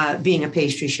being a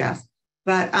pastry chef.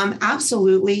 But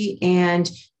absolutely. And,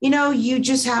 you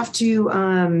just have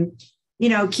to,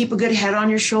 keep a good head on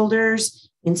your shoulders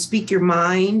and speak your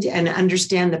mind and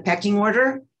understand the pecking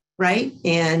order, right?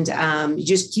 And you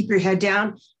just keep your head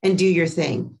down and do your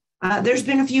thing. There's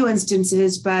been a few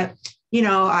instances, but,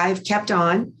 I've kept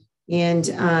on, and,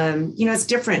 it's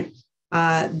different.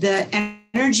 The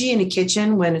energy in a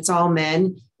kitchen when it's all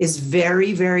men is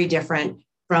very, very different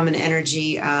from an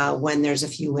energy when there's a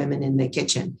few women in the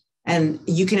kitchen. And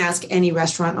you can ask any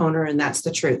restaurant owner, and that's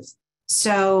the truth.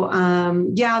 So,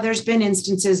 there's been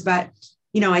instances, but,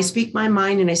 I speak my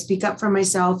mind and I speak up for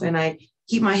myself, and I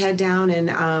keep my head down,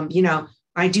 and,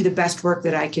 I do the best work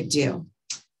that I could do.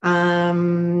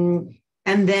 And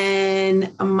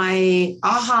then my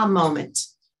aha moment,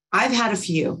 I've had a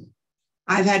few.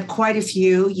 I've had quite a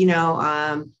few,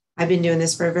 I've been doing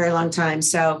this for a very long time.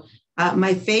 So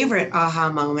my favorite aha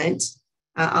moment,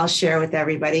 I'll share with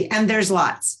everybody. And there's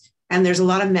lots, and there's a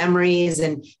lot of memories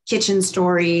and kitchen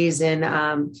stories,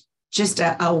 and just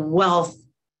a wealth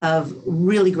of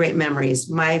really great memories.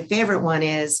 My favorite one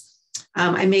is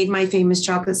I made my famous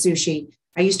chocolate sushi.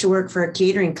 I used to work for a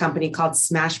catering company called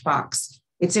Smashbox.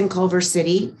 It's in Culver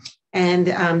City, and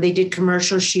they did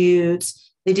commercial shoots.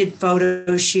 They did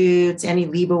photo shoots. Annie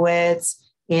Leibovitz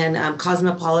and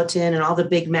Cosmopolitan and all the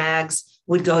big mags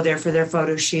would go there for their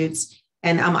photo shoots.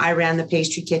 And I ran the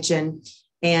pastry kitchen.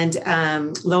 And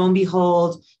lo and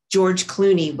behold, George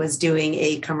Clooney was doing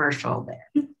a commercial there.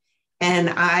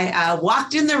 And I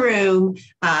walked in the room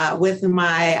with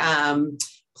my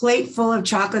plate full of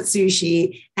chocolate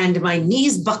sushi, and my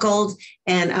knees buckled.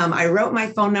 And I wrote my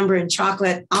phone number in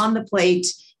chocolate on the plate,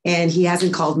 and he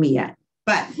hasn't called me yet.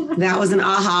 But that was an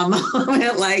aha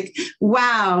moment, like,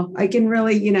 wow, I can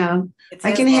really,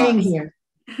 I can hang here.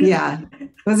 Yeah,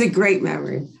 it was a great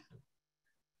memory.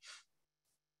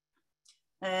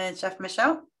 And Chef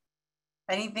Michelle,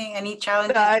 any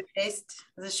challenges you faced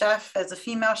as a chef, as a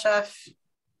female chef?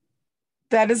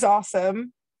 That is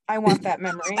awesome. I want that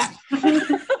memory.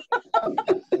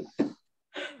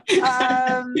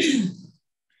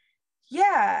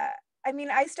 Yeah. I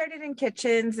mean, I started in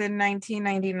kitchens in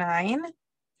 1999,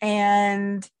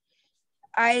 and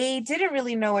I didn't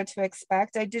really know what to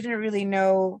expect. I didn't really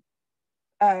know,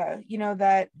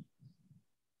 that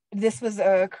this was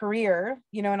a career,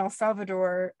 in El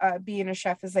Salvador, being a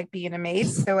chef is like being a maid.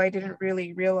 So I didn't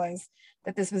really realize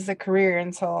that this was a career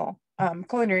until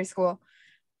culinary school.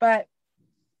 But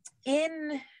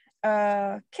in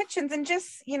kitchens, and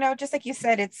just like you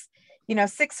said, it's,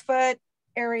 6-foot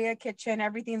area kitchen,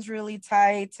 everything's really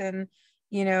tight, and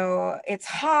it's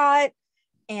hot,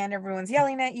 and everyone's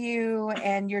yelling at you,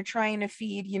 and you're trying to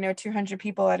feed 200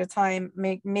 people at a time,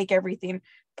 make everything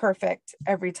perfect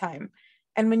every time.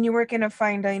 And when you work in a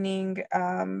fine dining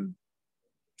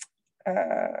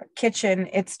kitchen,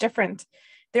 it's different.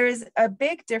 there is a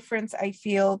big difference, I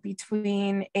feel,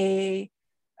 between a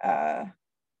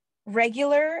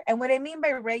regular, and what I mean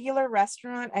by regular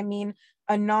restaurant, I mean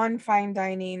a non-fine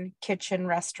dining kitchen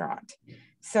restaurant.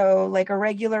 So like a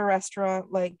regular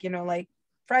restaurant, like, you know, like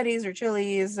Fridays or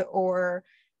Chili's, or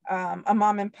a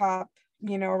mom and pop,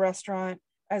 you know, restaurant,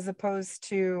 as opposed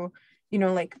to, you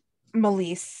know, like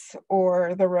Melisse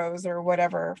or the Rose or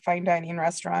whatever fine dining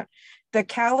restaurant. The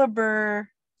caliber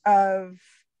of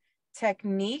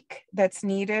technique that's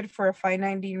needed for a fine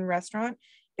dining restaurant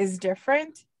is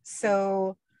different.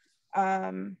 So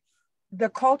the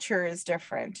culture is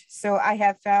different. So I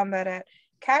have found that at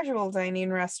casual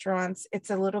dining restaurants, it's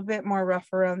a little bit more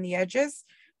rough around the edges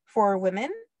for women,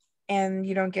 and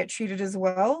you don't get treated as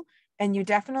well, and you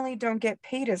definitely don't get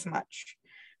paid as much.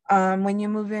 When you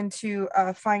move into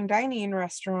a fine dining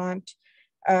restaurant,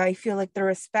 I feel like the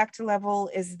respect level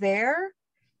is there.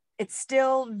 It's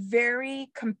still very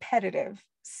competitive,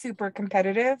 super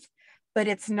competitive, but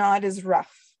it's not as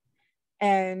rough.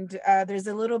 And there's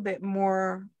a little bit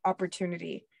more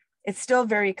opportunity. It's still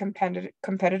very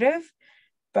competitive,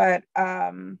 but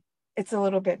it's a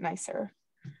little bit nicer.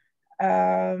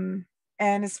 And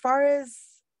as far as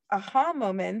aha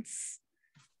moments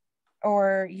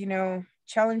or, you know,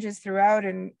 challenges throughout,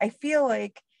 and I feel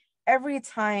like every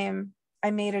time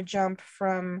I made a jump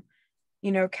from,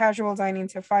 you know, casual dining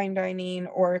to fine dining,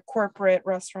 or a corporate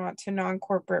restaurant to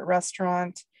non-corporate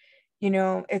restaurant, you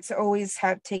know, it's always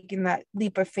taken that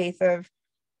leap of faith of,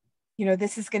 you know,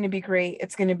 this is going to be great.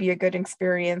 It's going to be a good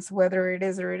experience, whether it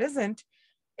is or it isn't.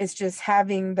 It's just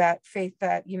having that faith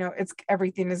that, you know,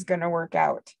 everything is going to work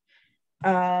out.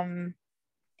 And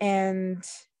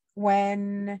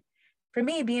when, for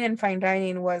me, being in fine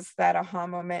dining was that aha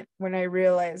moment when I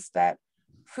realized that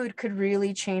food could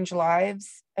really change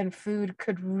lives, and food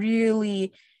could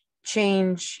really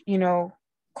change, you know,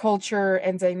 culture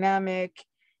and dynamic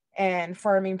and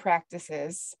farming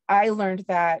practices. I learned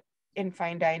that in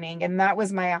fine dining, and that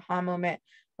was my aha moment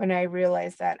when I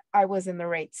realized that I was in the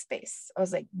right space. I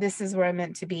was like, this is where I'm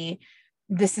meant to be.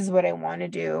 This is what I want to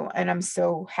do, and I'm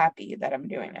so happy that I'm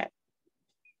doing it.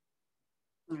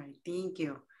 All right, thank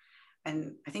you.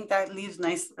 And I think that leads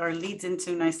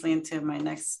nicely into my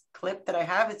next clip that I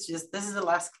have. It's just, this is the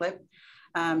last clip.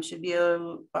 Should be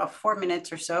about 4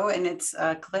 minutes or so. And it's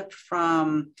a clip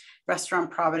from Restaurant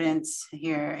Providence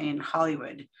here in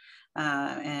Hollywood.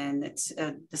 And it's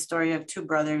the story of two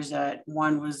brothers.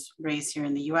 One was raised here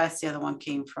in the US, the other one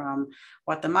came from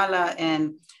Guatemala.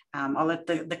 And I'll let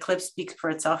the clip speak for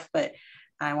itself, but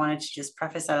I wanted to just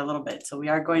preface that a little bit. So we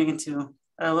are going into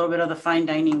a little bit of the fine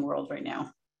dining world right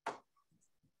now.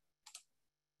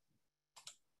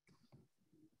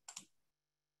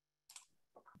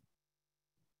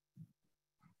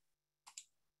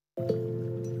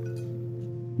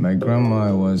 My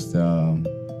grandma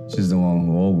she's the one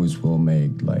who always will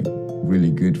make like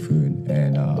really good food,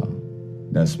 and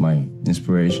that's my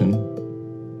inspiration.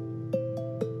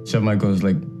 Chef Michael's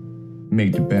like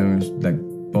make the best, like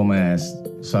bomb-ass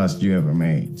sauce you ever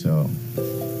made. So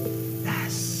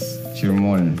that's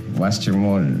chirmol. What's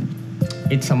chirmol?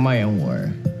 It's a Mayan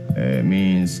word. It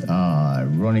means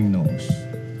running nose.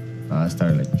 I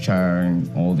started like charring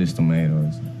all these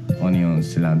tomatoes,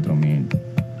 onions, cilantro, mint.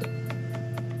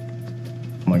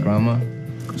 My grandma,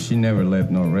 she never left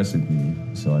no recipe,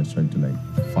 so I tried to like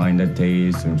find that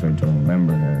taste and try to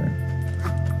remember her.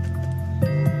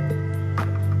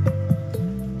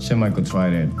 Chef Michael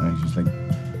tried it, and she's like,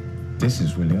 this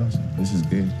is really awesome, this is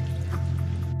good.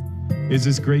 It's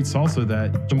this great salsa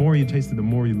that the more you taste it, the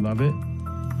more you love it.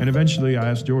 And eventually I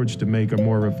asked George to make a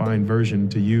more refined version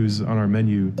to use on our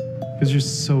menu, because it's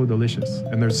just so delicious,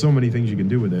 and there's so many things you can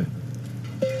do with it.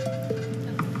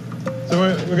 So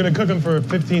we're gonna cook them for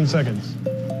 15 seconds.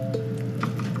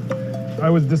 I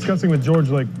was discussing with George,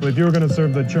 like, if you were gonna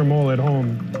serve the chirmol at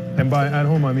home, and by at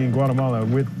home I mean Guatemala,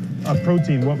 with a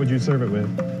protein, what would you serve it with?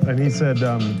 And he said,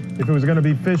 if it was gonna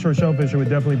be fish or shellfish, it would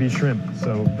definitely be shrimp.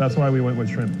 So that's why we went with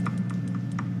shrimp.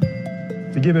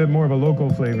 To give it more of a local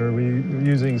flavor, we're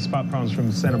using spot prawns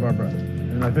from Santa Barbara.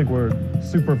 And I think we're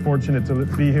super fortunate to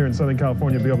be here in Southern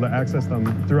California, be able to access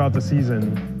them throughout the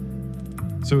season.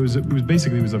 So it was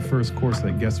the first course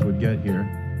that guests would get here.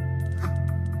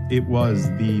 It was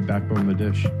the backbone of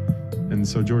the dish. And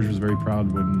so George was very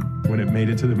proud when it made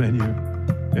it to the menu.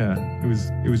 Yeah,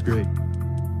 it was great.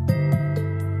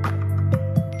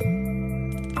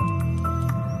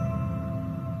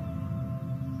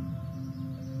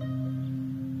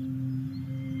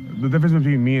 The difference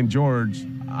between me and George,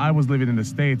 I was living in the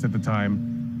States at the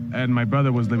time, and my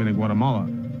brother was living in Guatemala.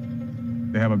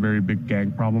 They have a very big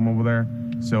gang problem over there.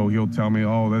 So he'll tell me,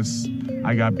 oh,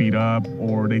 I got beat up,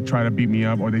 or they try to beat me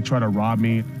up, or they try to rob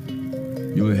me.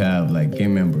 You will have like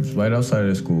gang members right outside of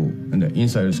the school, and the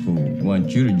inside of the school want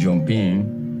you to jump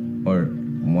in or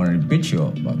want to beat you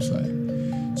up outside.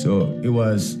 So it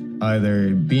was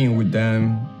either being with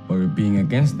them or being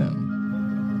against them.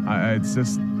 It's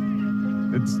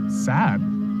sad,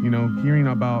 hearing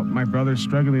about my brother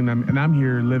struggling, and I'm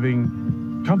here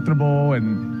living comfortable,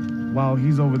 and while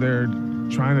he's over there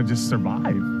trying to just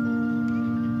survive.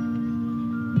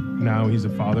 Now he's a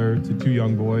father to 2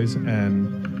 young boys,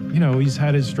 and he's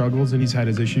had his struggles and he's had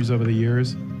his issues over the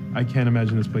years. I can't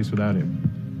imagine this place without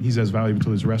him. He's as valuable to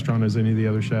his restaurant as any of the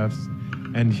other chefs,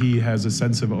 and he has a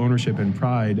sense of ownership and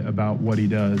pride about what he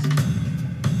does.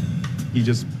 He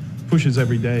just pushes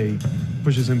every day,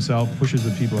 pushes himself, pushes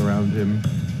the people around him,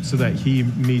 so that he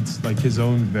meets like his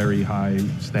own very high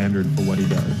standard for what he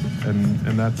does.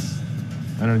 And that's,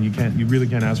 I don't know, you really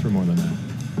can't ask for more than that.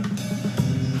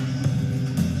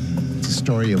 It's a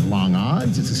story of long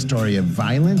odds. It's a story of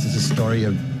violence. It's a story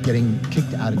of getting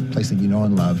kicked out of a place that you know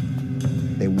and love.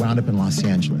 They wound up in Los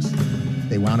Angeles.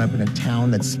 They wound up in a town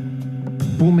that's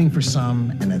booming for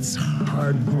some, and it's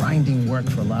hard, grinding work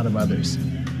for a lot of others.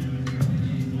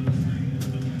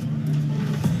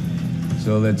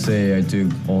 So let's say I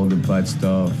took all the bad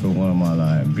stuff from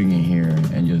Guatemala, bring it here,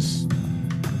 and just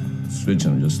switch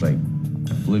them, just like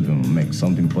flip them, make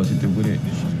something positive with it.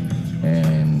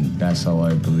 And that's how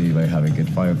I believe I have a good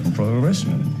fire from Provo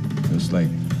Restaurant. Just like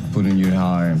putting your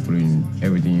heart and putting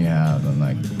everything you have and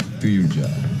like do your job.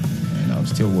 And I'm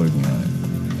still working on it.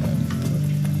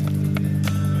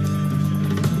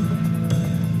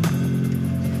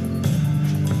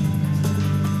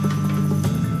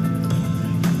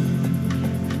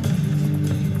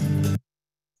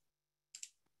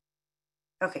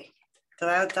 Okay, so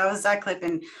that was that clip.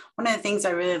 And one of the things I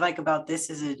really like about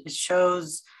this is it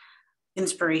shows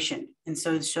inspiration. And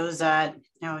so it shows that,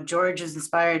 George is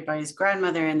inspired by his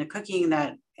grandmother and the cooking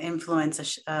that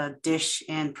influenced a dish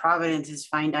in Providence's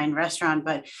fine dine restaurant.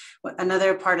 But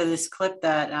another part of this clip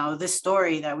that, this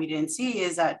story that we didn't see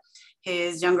is that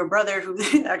his younger brother, who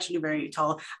is actually very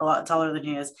tall, a lot taller than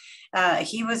he is,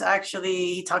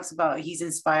 he talks about he's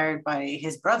inspired by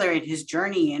his brother and his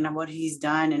journey and what he's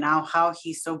done and how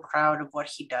he's so proud of what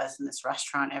he does in this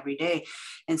restaurant every day.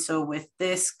 And so with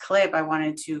this clip, I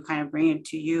wanted to kind of bring it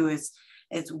to you is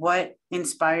what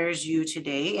inspires you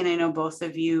today. And I know both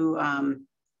of you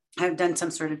have done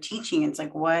some sort of teaching. It's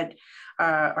like what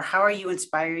or how are you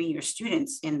inspiring your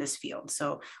students in this field?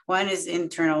 So one is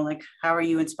internal, like how are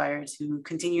you inspired to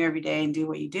continue every day and do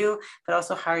what you do, but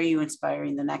also how are you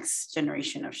inspiring the next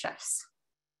generation of chefs?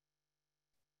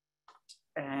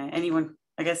 Anyone,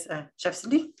 I guess, Chef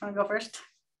Cindy, want to go first?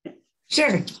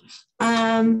 Sure.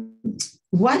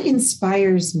 What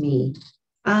inspires me?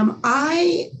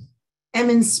 I am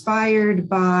inspired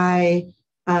by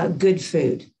good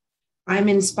food. I'm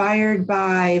inspired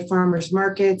by farmers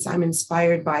markets. I'm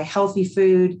inspired by healthy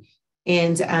food.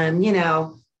 And,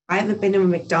 I haven't been to a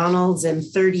McDonald's in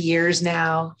 30 years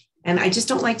now, and I just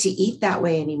don't like to eat that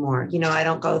way anymore. I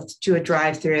don't go to a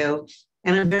drive-through,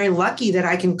 and I'm very lucky that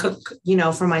I can cook,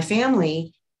 for my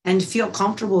family and feel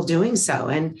comfortable doing so.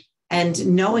 And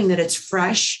knowing that it's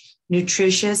fresh,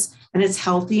 nutritious, and it's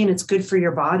healthy and it's good for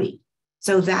your body.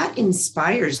 So that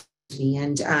inspires me.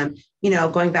 And,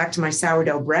 going back to my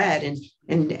sourdough bread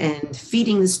and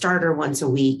feeding the starter once a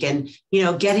week and,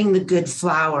 getting the good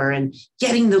flour and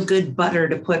getting the good butter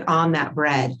to put on that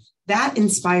bread, that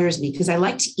inspires me because I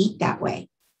like to eat that way.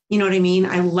 You know what I mean?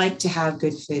 I like to have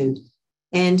good food.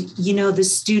 And, the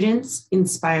students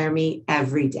inspire me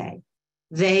every day.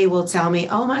 They will tell me,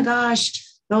 oh my gosh,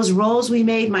 those rolls we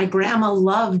made, my grandma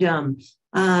loved them.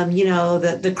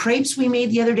 The crepes we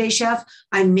made the other day, chef,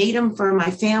 I made them for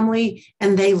my family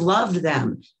and they loved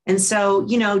them. And so,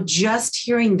 just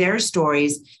hearing their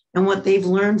stories and what they've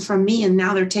learned from me, and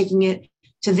now they're taking it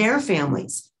to their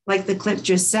families, like the clip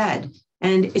just said.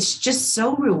 And it's just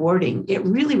so rewarding. It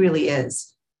really, really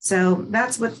is. So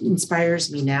that's what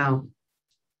inspires me now.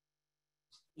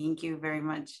 Thank you very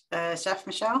much. Chef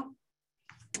Michelle?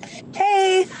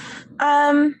 Hey,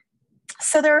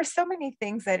 so there are so many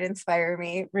things that inspire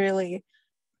me, really,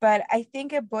 but I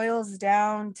think it boils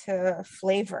down to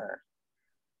flavor.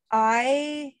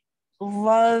 I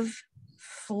love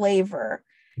flavor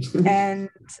and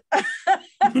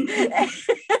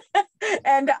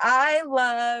and I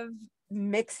love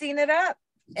mixing it up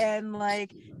and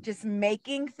like just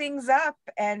making things up.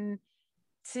 And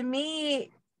to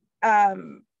me,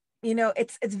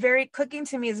 it's very, cooking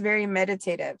to me is very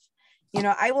meditative.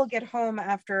 I will get home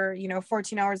after,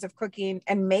 14 hours of cooking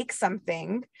and make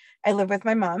something. I live with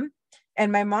my mom.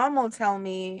 And my mom will tell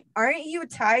me, aren't you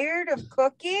tired of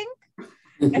cooking?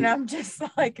 And I'm just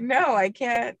like, no, I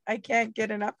can't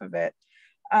get enough of it.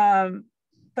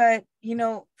 But you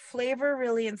know, flavor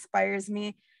really inspires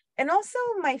me, and also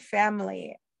my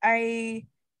family. I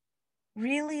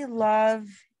really love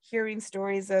hearing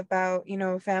stories about, you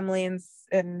know, family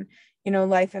and you know,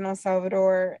 life in El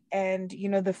Salvador, and you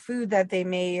know, the food that they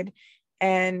made.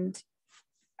 And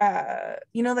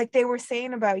you know, like they were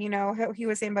saying about, you know, how he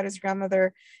was saying about his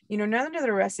grandmother, you know, none of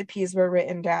the recipes were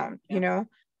written down, you know.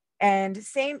 And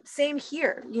same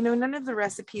here, you know, none of the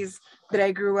recipes that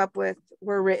I grew up with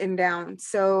were written down.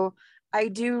 So I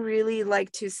do really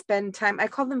like to spend time, I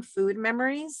call them food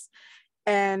memories.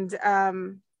 And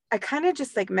I kind of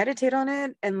just like meditate on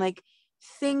it and like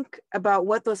think about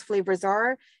what those flavors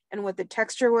are and what the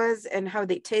texture was and how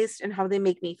they taste and how they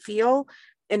make me feel.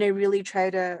 And I really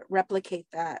try to replicate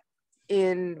that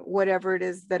in whatever it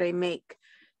is that I make.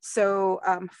 So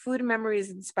food memories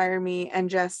inspire me,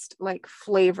 and just like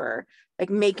flavor,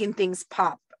 like making things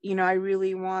pop. You know, I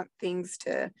really want things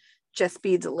to just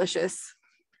be delicious.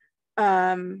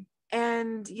 And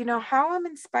you know, how I'm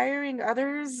inspiring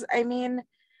others, I mean,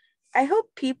 I hope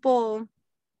people,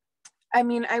 I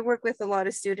mean, I work with a lot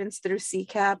of students through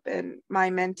CCAP and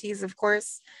my mentees, of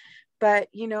course, but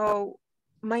you know,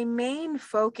 my main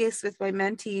focus with my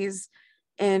mentees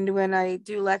and when I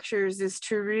do lectures is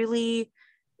to really,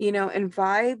 you know,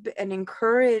 imbibe and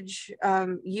encourage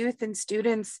youth and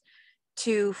students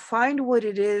to find what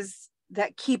it is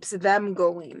that keeps them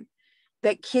going,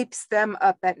 that keeps them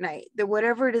up at night, that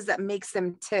whatever it is that makes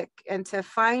them tick, and to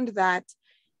find that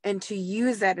and to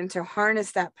use that and to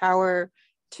harness that power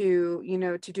to, you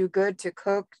know, to do good, to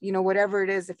cook, you know, whatever it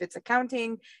is, if it's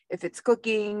accounting, if it's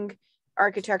cooking,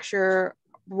 architecture,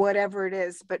 whatever it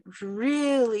is, but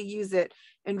really use it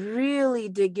and really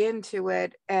dig into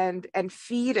it and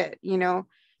feed it, you know,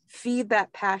 feed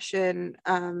that passion,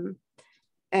 and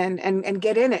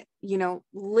get in it, you know,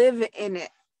 live in it.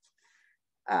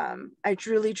 I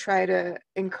truly try to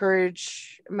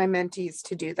encourage my mentees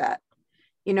to do that,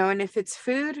 you know. And if it's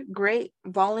food, great,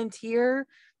 volunteer,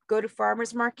 go to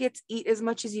farmers markets, eat as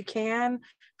much as you can,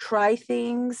 try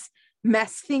things,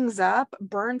 mess things up,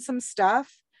 burn some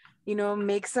stuff, you know,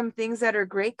 make some things that are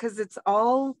great, because it's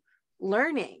all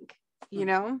learning, you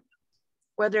know,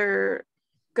 whether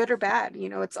good or bad, you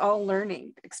know, it's all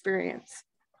learning experience.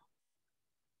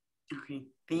 Okay,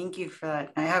 thank you for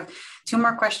that. I have two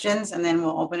more questions and then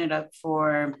we'll open it up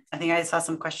for, I think I saw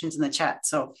some questions in the chat.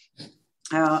 So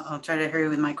I'll try to hurry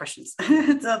with my questions.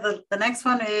 So the next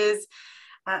one is,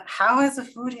 how has the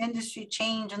food industry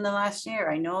changed in the last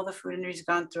year? I know the food industry's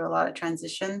gone through a lot of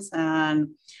transitions, and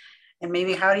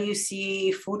maybe how do you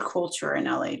see food culture in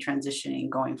LA transitioning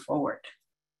going forward?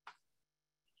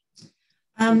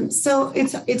 So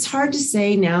it's hard to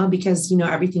say now because, you know,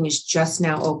 everything is just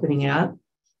now opening up.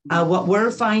 What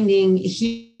we're finding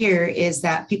here is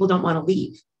that people don't want to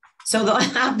leave. So they'll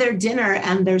have their dinner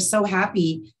and they're so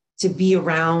happy to be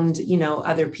around, you know,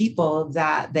 other people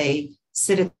that they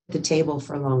sit at the table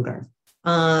for longer,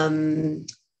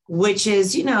 which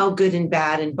is, you know, good and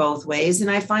bad in both ways.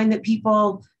 And I find that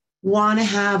people want to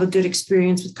have a good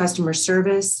experience with customer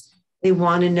service. They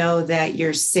want to know that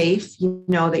you're safe, you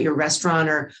know, that your restaurant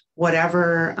or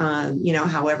whatever, you know,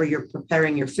 however you're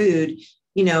preparing your food,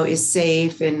 you know, is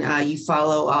safe, and you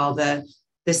follow all the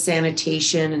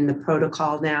sanitation and the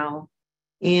protocol now.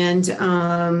 And,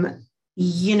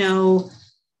 you know,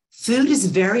 food is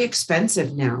very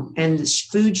expensive now, and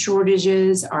food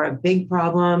shortages are a big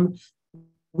problem.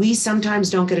 We sometimes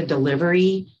don't get a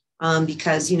delivery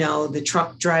because, you know, the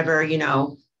truck driver, you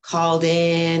know, called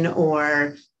in,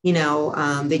 or, you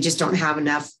know, they just don't have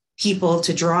enough people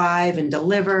to drive and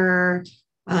deliver.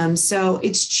 So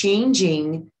it's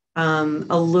changing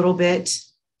a little bit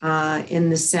in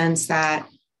the sense that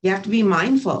you have to be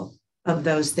mindful of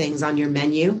those things on your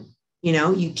menu. You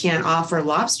know, you can't offer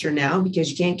lobster now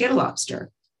because you can't get a lobster.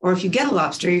 Or if you get a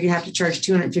lobster, you're going to have to charge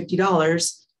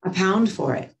 $250 a pound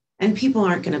for it. And people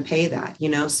aren't going to pay that, you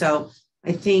know. So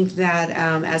I think that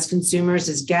as consumers,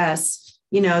 as guests,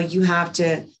 you know, you have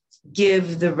to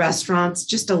give the restaurants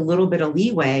just a little bit of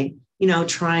leeway, you know,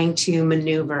 trying to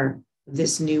maneuver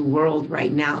this new world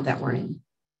right now that we're in.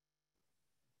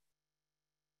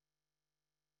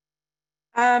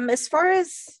 As far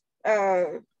as,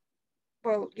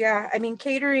 well, yeah, I mean,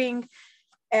 catering,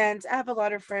 and I have a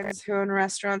lot of friends who own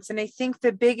restaurants, and I think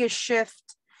the biggest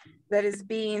shift that is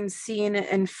being seen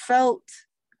and felt,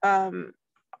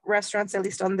 restaurants, at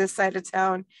least on this side of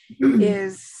town,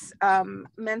 is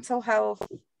mental health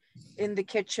in the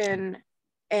kitchen,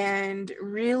 and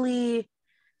really,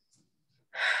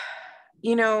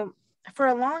 you know, for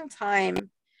a long time,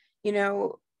 you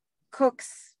know,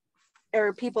 cooks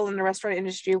or people in the restaurant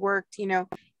industry worked, you know,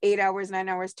 8 hours, 9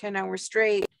 hours, 10 hours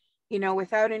straight, you know,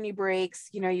 without any breaks.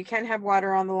 You know, you can't have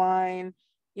water on the line,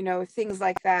 you know, things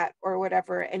like that or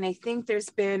whatever. And I think there's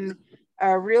been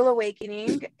a real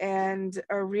awakening and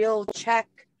a real check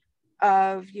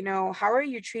of, you know, how are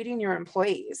you treating your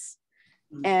employees?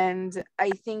 And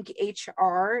I think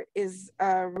HR is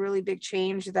a really big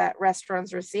change that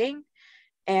restaurants are seeing.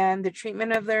 And the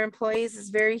treatment of their employees is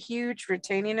very huge,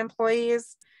 retaining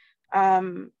employees.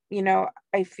 You know,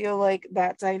 I feel like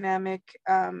that dynamic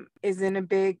is in a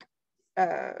big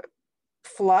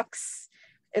flux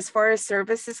as far as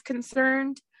service is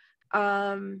concerned.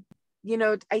 You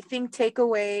know, I think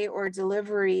takeaway or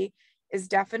delivery is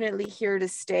definitely here to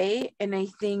stay. And I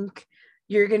think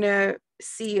you're going to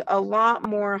see a lot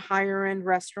more higher end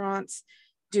restaurants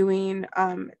doing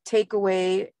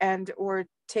takeaway and or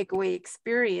takeaway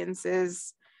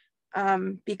experiences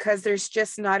because there's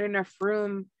just not enough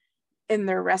room in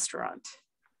their restaurant,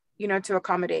 you know, to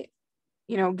accommodate,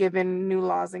 you know, given new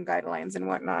laws and guidelines and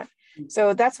whatnot.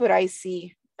 So that's what I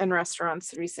see in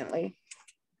restaurants recently.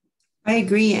 I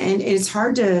agree. And it's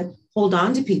hard to hold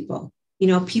on to people. You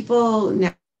know, people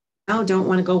now don't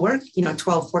want to go work, you know,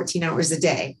 12, 14 hours a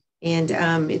day. And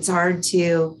it's hard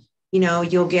to, you know,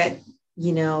 you'll get,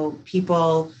 you know,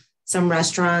 people, some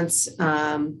restaurants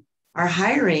are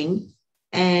hiring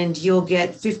and you'll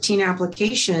get 15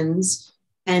 applications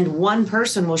and one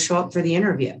person will show up for the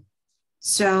interview.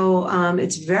 So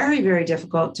it's very, very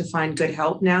difficult to find good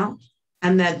help now.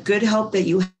 And that good help that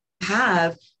you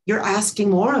have, you're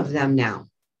asking more of them now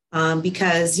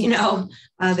because, you know,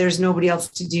 there's nobody else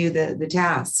to do the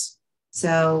tasks.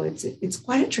 So it's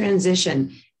quite a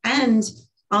transition. And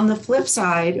on the flip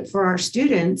side, for our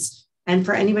students and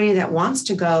for anybody that wants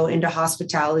to go into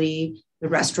hospitality, the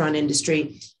restaurant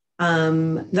industry,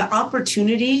 the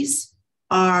opportunities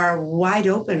are wide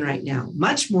open right now,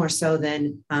 much more so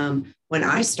than when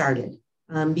I started,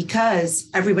 because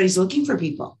everybody's looking for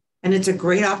people. And it's a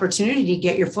great opportunity to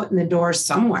get your foot in the door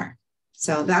somewhere.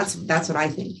 So that's what I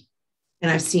think. And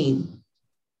I've seen.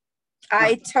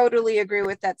 I totally agree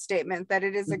with that statement, that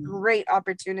it is a great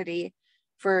opportunity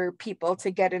for people to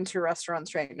get into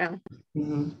restaurants right now.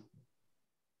 Mm-hmm.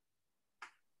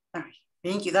 All right.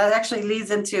 Thank you. That actually leads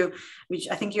into, which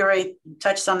I think you already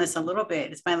touched on this a little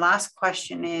bit. It's my last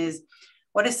question is,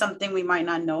 what is something we might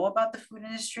not know about the food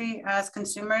industry as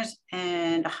consumers,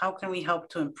 and how can we help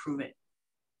to improve it?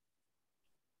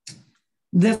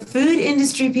 The food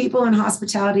industry people and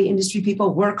hospitality industry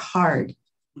people work hard.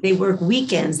 They work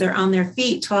weekends. They're on their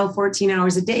feet 12, 14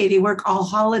 hours a day. They work all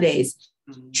holidays.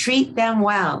 Mm-hmm. Treat them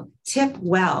well. Tip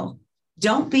well.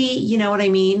 Don't be, you know what I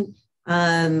mean,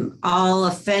 all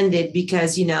offended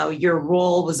because, you know, your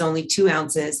roll was only 2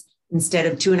 ounces instead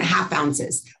of 2.5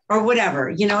 ounces or whatever.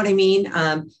 You know what I mean?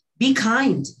 Be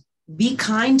kind. Be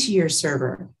kind to your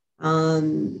server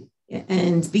and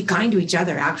be kind to each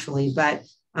other, actually. But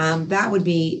that would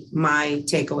be my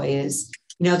takeaway is,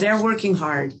 you know, they're working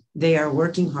hard. They are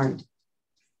working hard.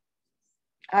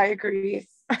 I agree.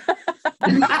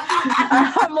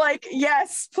 I'm like,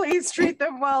 yes, please treat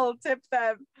them well, tip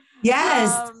them.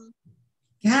 Yes.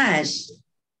 Gosh.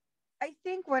 I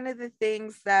think one of the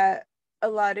things that a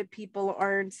lot of people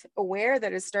aren't aware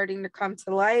that is starting to come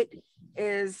to light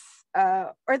is,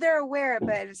 or they're aware,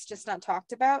 but it's just not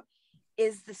talked about,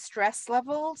 is the stress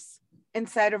levels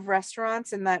inside of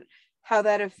restaurants and that how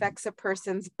that affects a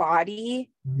person's body.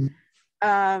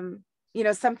 You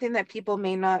know, something that people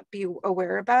may not be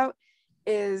aware about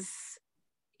is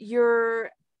you're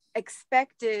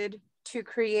expected to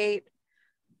create,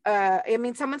 I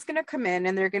mean, someone's going to come in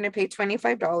and they're going to pay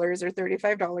 $25 or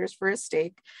 $35 for a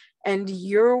steak. And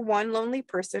you're one lonely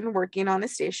person working on a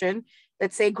station,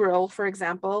 let's say grill, for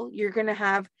example, you're going to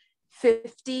have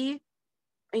 50,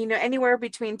 you know, anywhere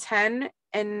between 10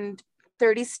 and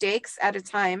 30 steaks at a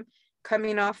time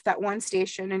coming off that one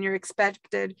station, and you're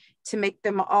expected to make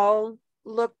them all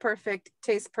look perfect,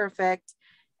 taste perfect,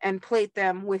 and plate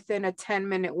them within a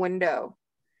 10-minute window.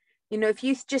 You know, if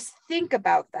you just think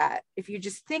about that, if you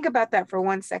just think about that for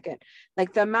 1 second,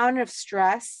 like the amount of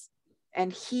stress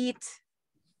and heat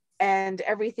and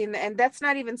everything, and that's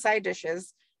not even side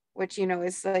dishes, which, you know,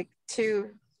 is like 2,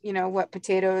 you know, what,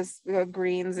 potatoes,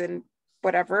 greens, and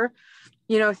whatever,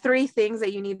 you know, 3 things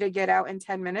that you need to get out in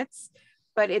 10 minutes.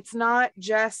 But it's not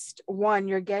just one,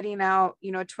 you're getting out,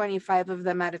 you know, 25 of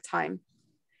them at a time.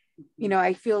 You know,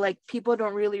 I feel like people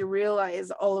don't really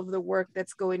realize all of the work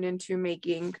that's going into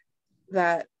making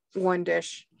that one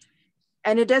dish.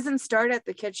 And it doesn't start at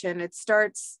the kitchen. It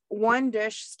starts, one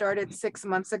dish started 6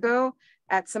 months ago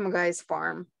at some guy's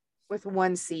farm with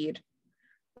one seed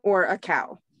or a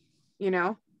cow, you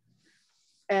know?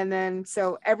 And then,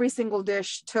 so every single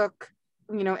dish took,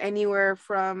 you know, anywhere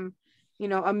from, you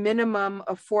know, a minimum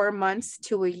of 4 months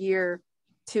to a year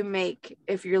to make,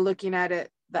 if you're looking at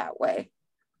it that way.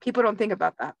 People don't think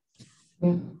about that.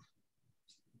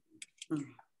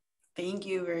 Thank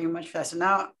you very much for that. So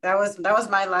now that was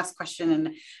my last question,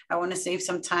 and I want to save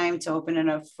some time to open it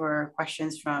up for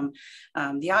questions from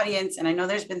the audience. And I know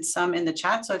there's been some in the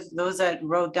chat, so if those that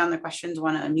wrote down the questions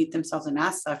want to unmute themselves and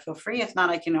ask, feel free. If not,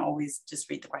 I can always just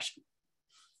read the question.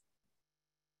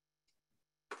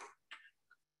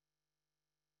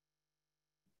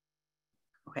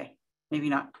 Okay, maybe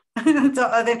not.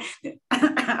 So then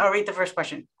I'll read the first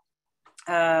question.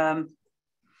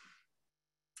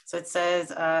 So it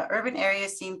says, urban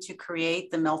areas seem to create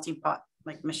the melting pot,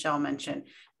 like Michelle mentioned.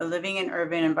 But living in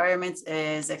urban environments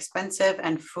is expensive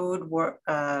and food work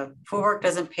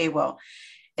doesn't pay well.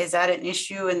 Is that an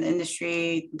issue in the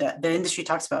industry that the industry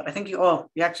talks about? I think you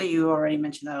already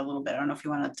mentioned that a little bit. I don't know if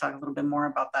you want to talk a little bit more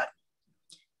about that.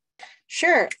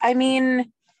 Sure. I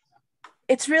mean,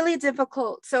 it's really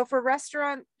difficult. So for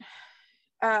restaurant,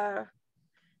 I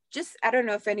don't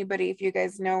know if you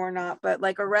guys know or not, but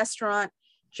like a restaurant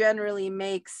generally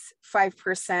makes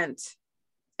 5%,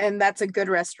 and that's a good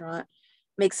restaurant,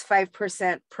 makes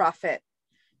 5% profit.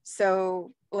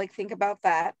 So like, think about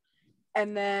that.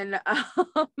 And then,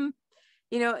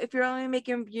 you know, if you're only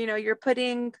making, you know, you're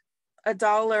putting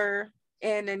 $1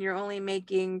 in and you're only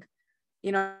making,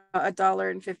 you know,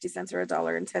 $1.50 or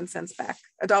 $1.10 back,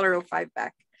 $1.05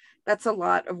 back. That's a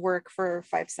lot of work for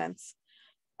 5 cents.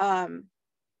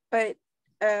 But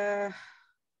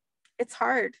it's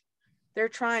hard. They're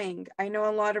trying. I know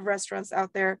a lot of restaurants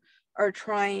out there are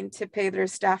trying to pay their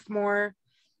staff more.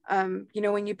 You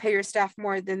know, when you pay your staff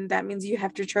more, then that means you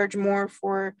have to charge more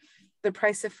for the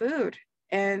price of food.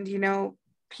 And, you know,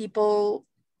 people,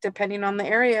 depending on the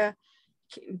area,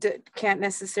 can't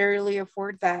necessarily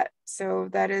afford that. So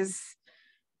that is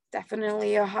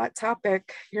definitely a hot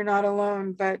topic. You're not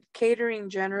alone, but catering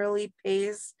generally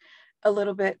pays a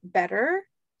little bit better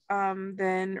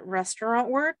than restaurant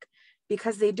work,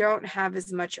 because they don't have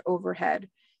as much overhead.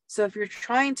 So if you're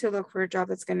trying to look for a job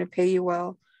that's going to pay you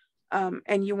well,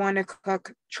 and you want to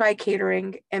cook, try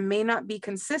catering. It may not be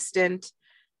consistent,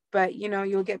 but you know,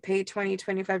 you'll get paid $20,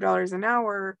 $25 an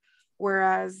hour.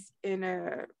 Whereas in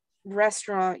a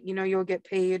restaurant, you know, you'll get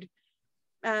paid,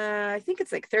 I think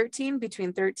it's like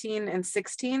between 13 and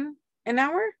 16 an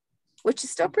hour, which is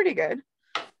still pretty good,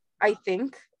 I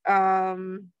think,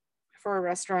 for a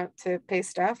restaurant to pay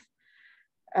staff.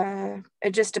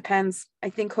 It just depends. I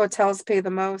think hotels pay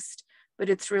the most, but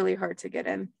it's really hard to get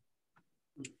in.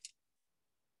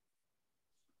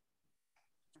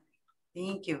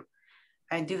 Thank you.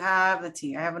 I have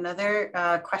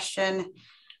another question.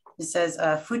 It says,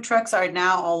 food trucks are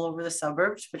now all over the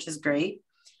suburbs, which is great.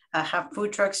 Have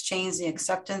food trucks changed the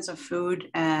acceptance of food,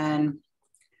 and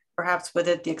perhaps with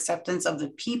it, the acceptance of the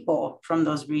people from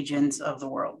those regions of the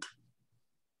world?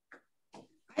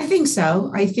 I think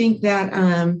so. I think that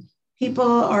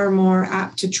people are more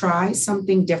apt to try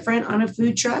something different on a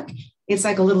food truck. It's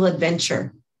like a little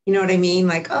adventure. You know what I mean?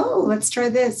 Like, oh, let's try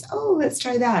this. Oh, let's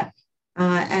try that.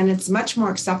 And it's much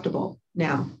more acceptable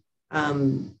now,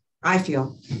 I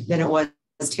feel, than it was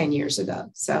 10 years ago.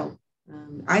 So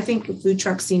I think the food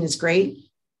truck scene is great.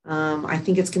 I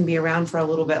think it's going to be around for a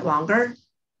little bit longer,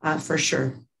 for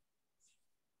sure.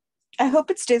 I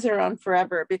hope it stays around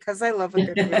forever, because I love a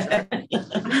good food truck.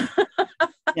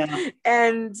 Yeah.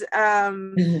 And,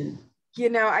 you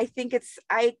know, I think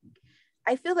I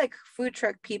feel like food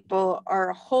truck people are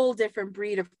a whole different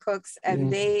breed of cooks,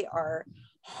 and they are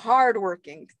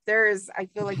hardworking. I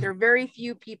feel like there are very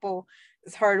few people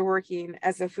as hardworking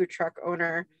as a food truck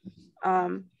owner.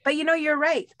 But you know, you're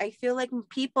right. I feel like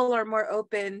people are more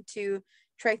open to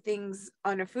try things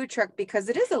on a food truck because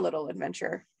it is a little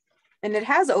adventure, and it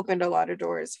has opened a lot of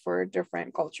doors for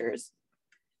different cultures.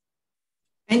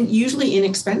 And usually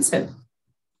inexpensive.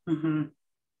 Mm-hmm.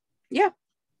 Yeah.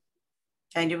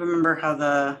 I do remember how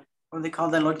what they call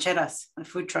the loncheras, the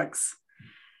food trucks,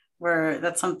 where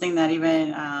that's something that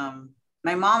even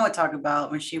my mom would talk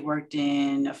about when she worked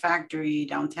in a factory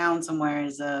downtown somewhere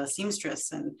as a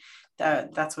seamstress, and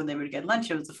that's where they would get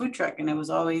lunch. It was a food truck, and it was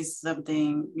always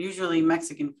something, usually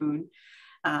Mexican food.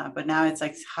 But now it's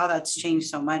like how that's changed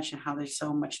so much, and how there's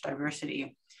so much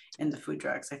diversity in the food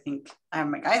trucks. I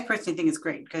personally think it's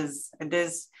great, because it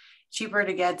is cheaper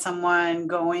to get someone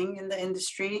going in the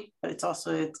industry, but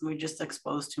we're just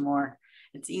exposed to more.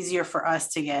 It's easier for us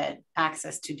to get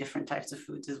access to different types of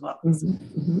foods as well.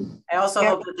 Mm-hmm. I also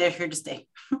hope that they're here to stay.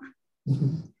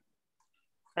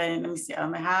 And let me see.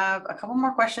 I have a couple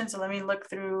more questions, so let me look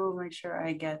through, make sure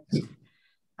I get.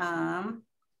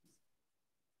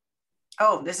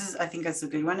 Oh, this is, I think that's a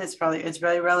good one. It's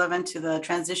really relevant to the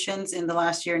transitions in the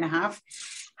last year and a half.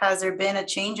 Has there been a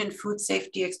change in food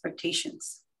safety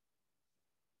expectations?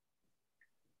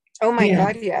 Oh my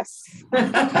God, yes.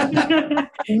 100.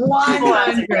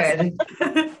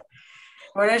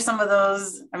 What are some of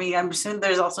those? I mean, I'm assuming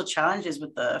there's also challenges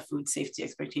with the food safety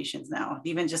expectations now,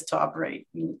 even just to operate.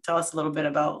 Can you tell us a little bit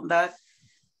about that?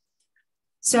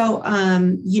 So,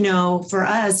 for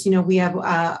us, we have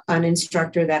an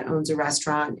instructor that owns a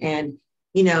restaurant, and,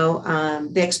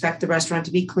 they expect the restaurant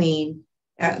to be clean.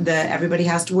 Everybody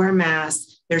has to wear a mask.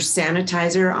 There's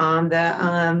sanitizer on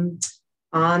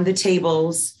the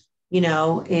tables,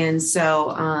 and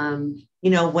so,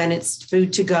 when it's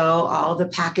food to go, all the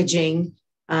packaging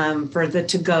for the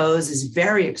to-goes is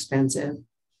very expensive.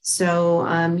 So,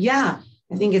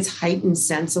 I think it's heightened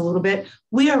sense a little bit.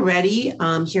 We already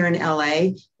here in LA,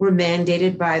 we're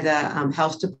mandated by the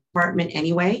health department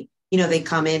anyway. They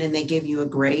come in and they give you a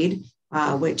grade,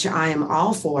 which I am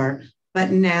all for.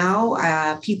 But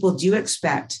now people do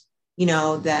expect,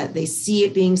 that they see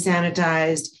it being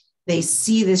sanitized. They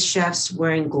see the chefs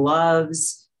wearing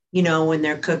gloves, when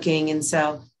they're cooking. And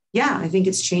so, I think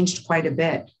it's changed quite a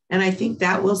bit. And I think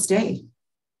that will stay.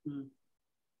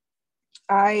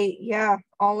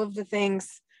 All of the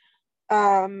things,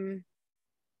 as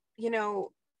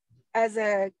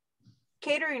a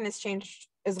catering has changed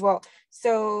as well.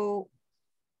 So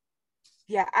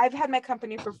I've had my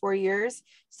company for 4 years.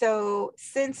 So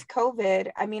since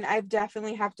COVID, I've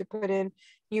definitely have to put in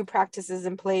new practices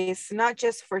in place, not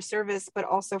just for service, but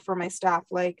also for my staff.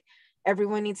 Like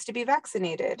everyone needs to be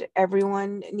vaccinated.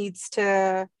 Everyone needs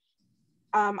to,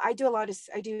 I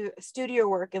do studio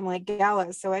work and like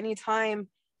galas. So anytime,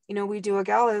 we do a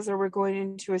galas or we're going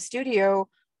into a studio,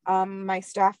 my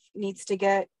staff needs to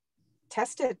get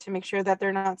tested to make sure that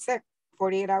they're not sick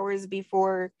 48 hours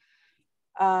before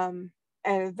the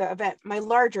event. My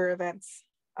larger events,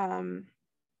 I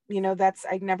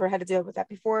never had to deal with that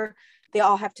before. They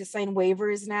all have to sign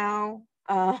waivers now.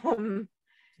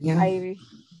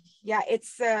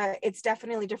 It's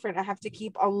definitely different. I have to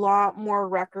keep a lot more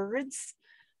records.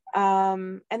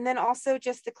 And then also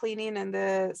just the cleaning and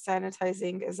the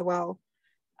sanitizing as well.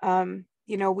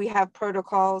 We have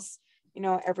protocols,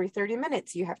 every 30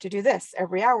 minutes, you have to do this.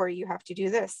 Every hour, you have to do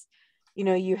this.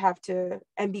 You have to,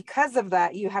 and because of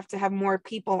that, you have to have more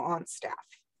people on staff.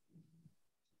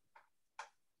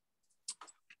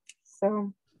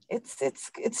 So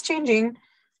it's changing,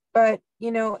 but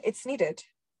it's needed.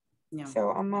 Yeah.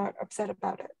 So I'm not upset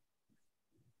about it.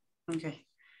 Okay.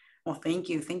 Well, thank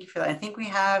you. Thank you for that. I think we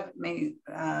have maybe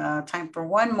time for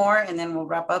one more, and then we'll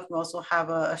wrap up. We also have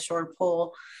a short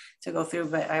poll to go through,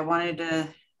 but I wanted to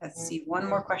see one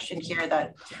more question here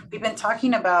that we've been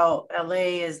talking about.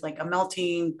 LA is like a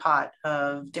melting pot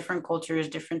of different cultures,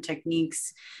 different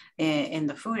techniques in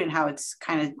the food, and how it's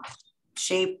kind of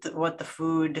shaped what the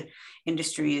food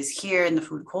industry is here in the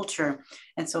food culture.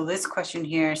 And so this question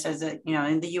here says that,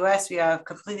 in the US, we have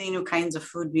completely new kinds of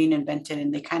food being invented,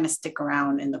 and they kind of stick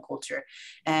around in the culture.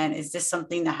 And is this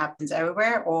something that happens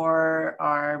everywhere, or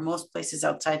are most places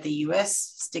outside the US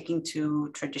sticking to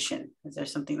tradition? Is there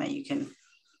something that you can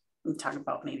talk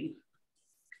about maybe?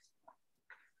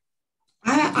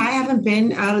 I haven't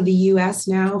been out of the US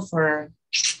now for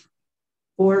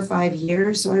 4 or 5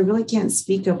 years. So I really can't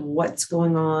speak of what's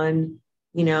going on,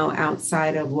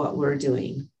 outside of what we're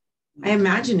doing. I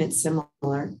imagine it's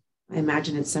similar.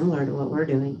 To what we're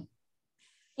doing.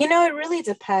 It really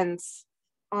depends,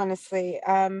 honestly.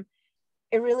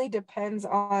 It really depends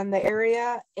on the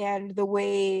area and the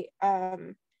way,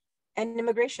 and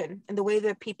immigration and the way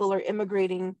that people are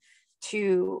immigrating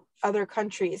to other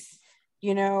countries.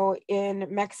 In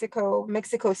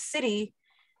Mexico City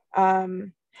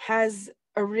has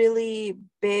a really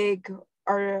big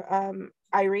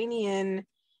Iranian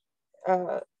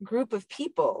group of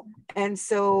people. And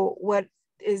so what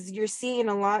you're seeing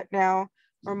a lot now,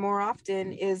 or more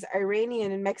often, is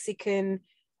Iranian and Mexican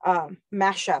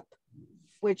mashup,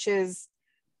 which is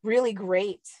really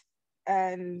great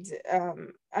and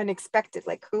unexpected.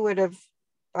 Like, who would have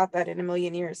thought that in a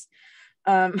million years?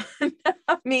 Not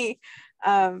me,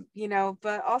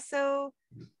 but also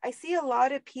I see a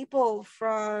lot of people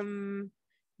from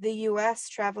the US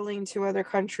traveling to other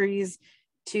countries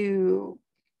to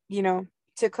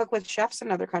cook with chefs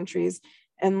in other countries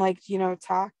and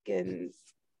talk and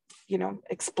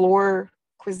explore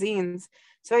cuisines.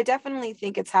 So I definitely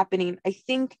think it's happening. I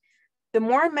think the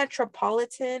more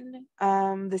metropolitan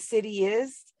the city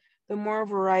is, the more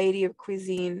variety of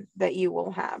cuisine that you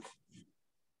will have.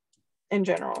 in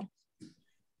general.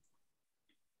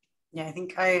 Yeah, I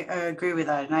think I agree with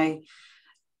that. And I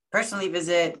personally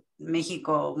visit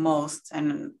Mexico most,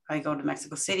 and I go to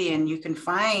Mexico City, and you can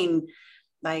find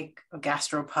like a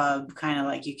gastropub, kind of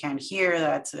like you can here.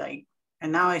 That's like,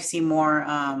 and now I see more.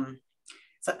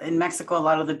 So in Mexico, a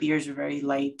lot of the beers are very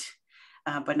light,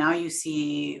 but now you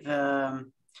see the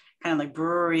kind of like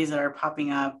breweries that are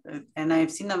popping up, and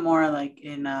I've seen them more like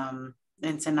in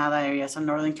Ensenada area, so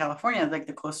Northern California. Like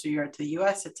the closer you are to the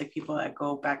U.S., it's like people that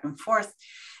go back and forth.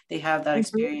 They have that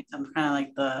experience of kind of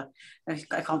like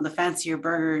I call them the fancier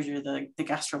burgers or the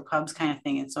gastro pubs kind of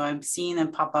thing. And so I'm seeing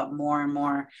them pop up more and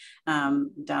more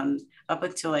down up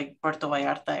until like Puerto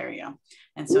Vallarta area.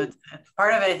 And so it's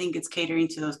part of it, I think it's catering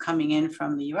to those coming in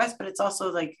from the US, but it's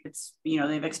also like, it's, you know,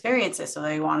 they've experienced it, so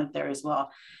they want it there as well.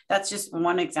 That's just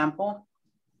one example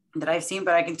that I've seen,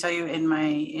 but I can tell you in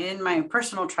my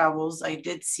personal travels, I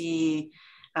did see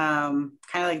kind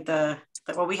of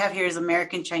like what we have here is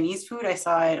American Chinese food. I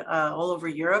saw it all over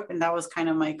Europe, and that was kind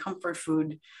of my comfort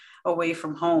food away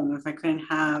from home. If I couldn't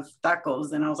have tacos,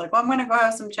 then I was like, well, I'm going to go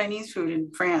have some Chinese food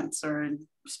in France or in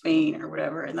Spain or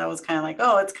whatever. And that was kind of like,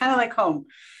 oh, it's kind of like home.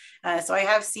 So I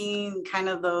have seen kind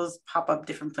of those pop up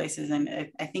different places, and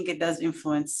I think it does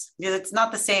influence, because it's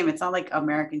not the same. It's not like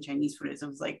American Chinese food is. It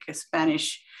was like a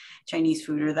Spanish Chinese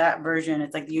food or that version.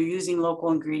 It's like you're using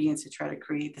local ingredients to try to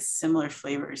create the similar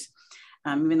flavors.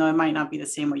 Even though it might not be the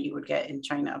same what you would get in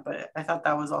China. But I thought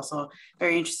that was also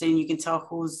very interesting. You can tell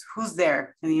who's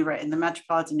there. And you're right, in the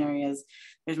metropolitan areas,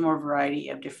 there's more variety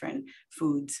of different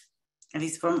foods, at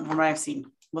least from what I've seen.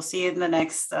 We'll see in the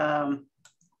next,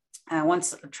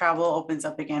 once travel opens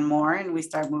up again more and we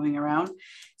start moving around,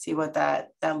 see what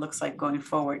that looks like going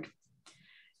forward.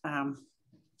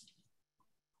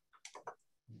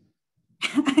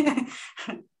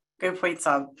 Good point,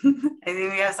 Sab. I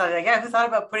think we have something like, yeah, who thought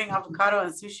about putting avocado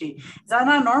on sushi? Is that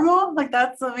not normal? Like,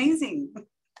 that's amazing.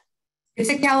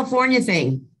 It's a California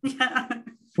thing. Yeah.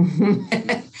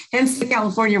 Hence the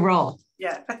California roll.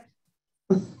 Yeah.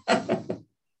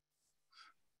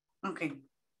 Okay.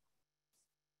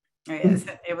 Oh, yes,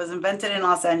 it was invented in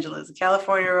Los Angeles, a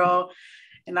California roll,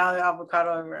 and now the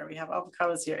avocado everywhere. We have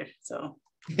avocados here, so.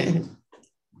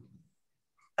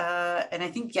 And I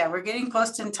think, yeah, we're getting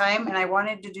close to time, and I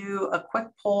wanted to do a quick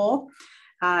poll.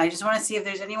 I just want to see if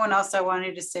there's anyone else I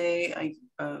wanted to say,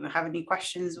 have any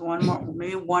questions,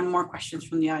 maybe one more questions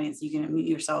from the audience. You can unmute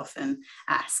yourself and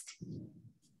ask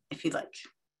if you'd like.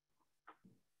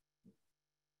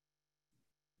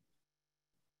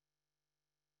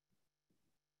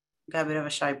 Got a bit of a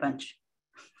shy bunch.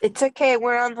 It's okay,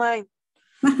 we're online.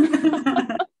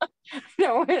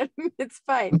 No, it's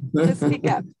fine. Just speak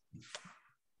up.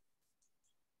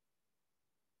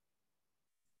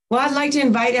 Well, I'd like to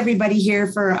invite everybody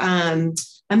here for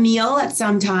a meal at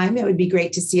some time. It would be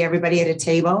great to see everybody at a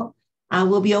table.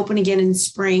 We'll be open again in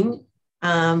spring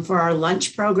for our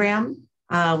lunch program.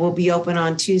 We'll be open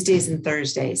on Tuesdays and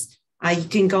Thursdays. You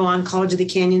can go on College of the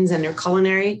Canyons under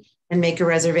culinary and make a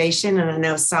reservation. And I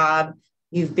know Saab,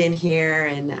 you've been here,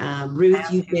 and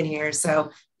Ruth, you've been here.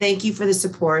 So thank you for the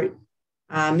support.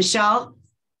 Michelle,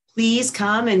 please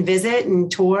come and visit and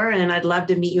tour, and I'd love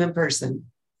to meet you in person.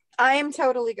 I am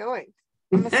totally going.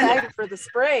 I'm excited for the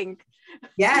spring.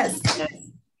 Yes.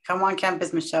 Come on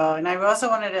campus, Michelle. And I also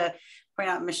wanted to point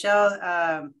out,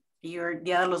 Michelle, your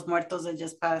Dia de los Muertos that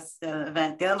just passed, the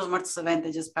event, Dia de los Muertos event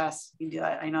that just passed. You do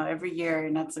that, I know, every year,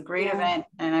 and that's a great event.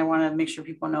 And I want to make sure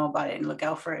people know about it and look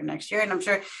out for it next year. And I'm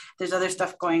sure there's other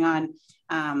stuff going on.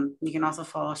 You can also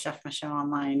follow Chef Michelle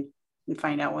online and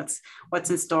find out what's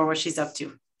in store, what she's up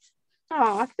to.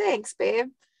 Oh, thanks, babe.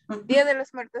 Dia de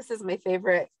los Muertos is my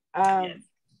favorite. Yes.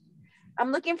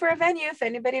 I'm looking for a venue. If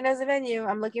anybody knows a venue,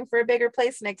 I'm looking for a bigger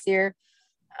place next year.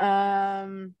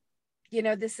 You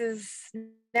know,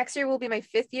 next year will be my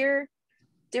 5th year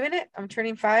doing it. I'm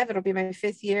turning 5. It'll be my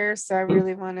 5th year. So I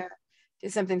really want to do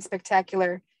something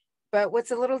spectacular. But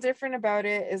what's a little different about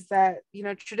it is that, you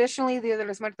know, traditionally Dia de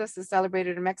los Muertos is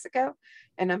celebrated in Mexico,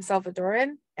 and I'm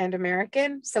Salvadoran and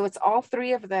American. So it's all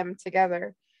 3 of them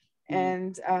together.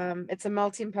 And it's a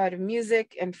melting pot of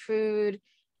music and food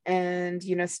and,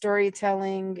 you know,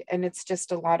 storytelling, and it's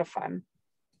just a lot of fun.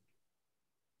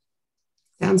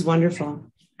 Sounds wonderful.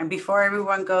 And before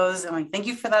everyone goes, I'm like, thank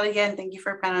you for that again. Thank you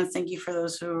for panelists. Thank you for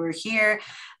those who were here.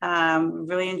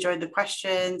 Really enjoyed the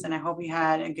questions, and I hope you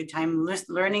had a good time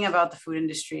learning about the food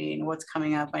industry and what's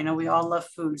coming up. I know we all love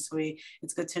food, so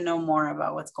it's good to know more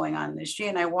about what's going on in the industry.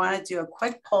 And I want to do a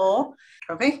quick poll.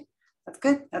 Okay, that's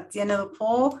good. That's the end of the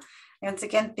poll. Once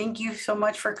again, thank you so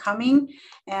much for coming.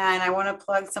 And I want to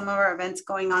plug some of our events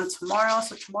going on tomorrow.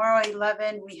 So tomorrow at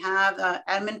 11, we have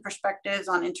admin perspectives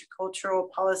on intercultural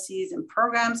policies and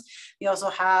programs. We also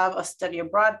have a study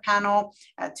abroad panel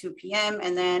at 2 p.m.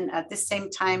 And then at this same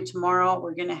time tomorrow,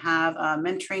 we're going to have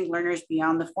mentoring learners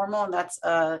beyond the formal. And that's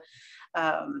a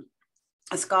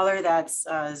scholar that's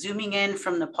zooming in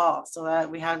from Nepal, so that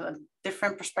we have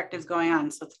different perspectives going on.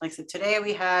 So like I said, today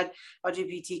we had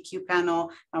LGBTQ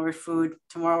panel, now we're food.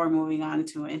 Tomorrow we're moving on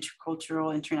to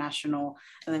intercultural, international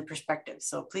perspectives.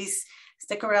 So please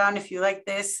stick around if you like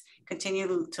this,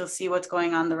 continue to see what's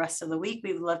going on the rest of the week.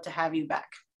 We'd love to have you back.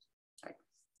 Right.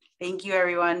 Thank you,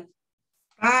 everyone.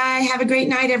 Bye, have a great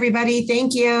night, everybody.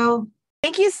 Thank you.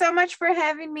 Thank you so much for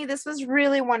having me. This was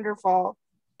really wonderful.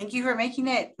 Thank you for making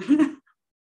it.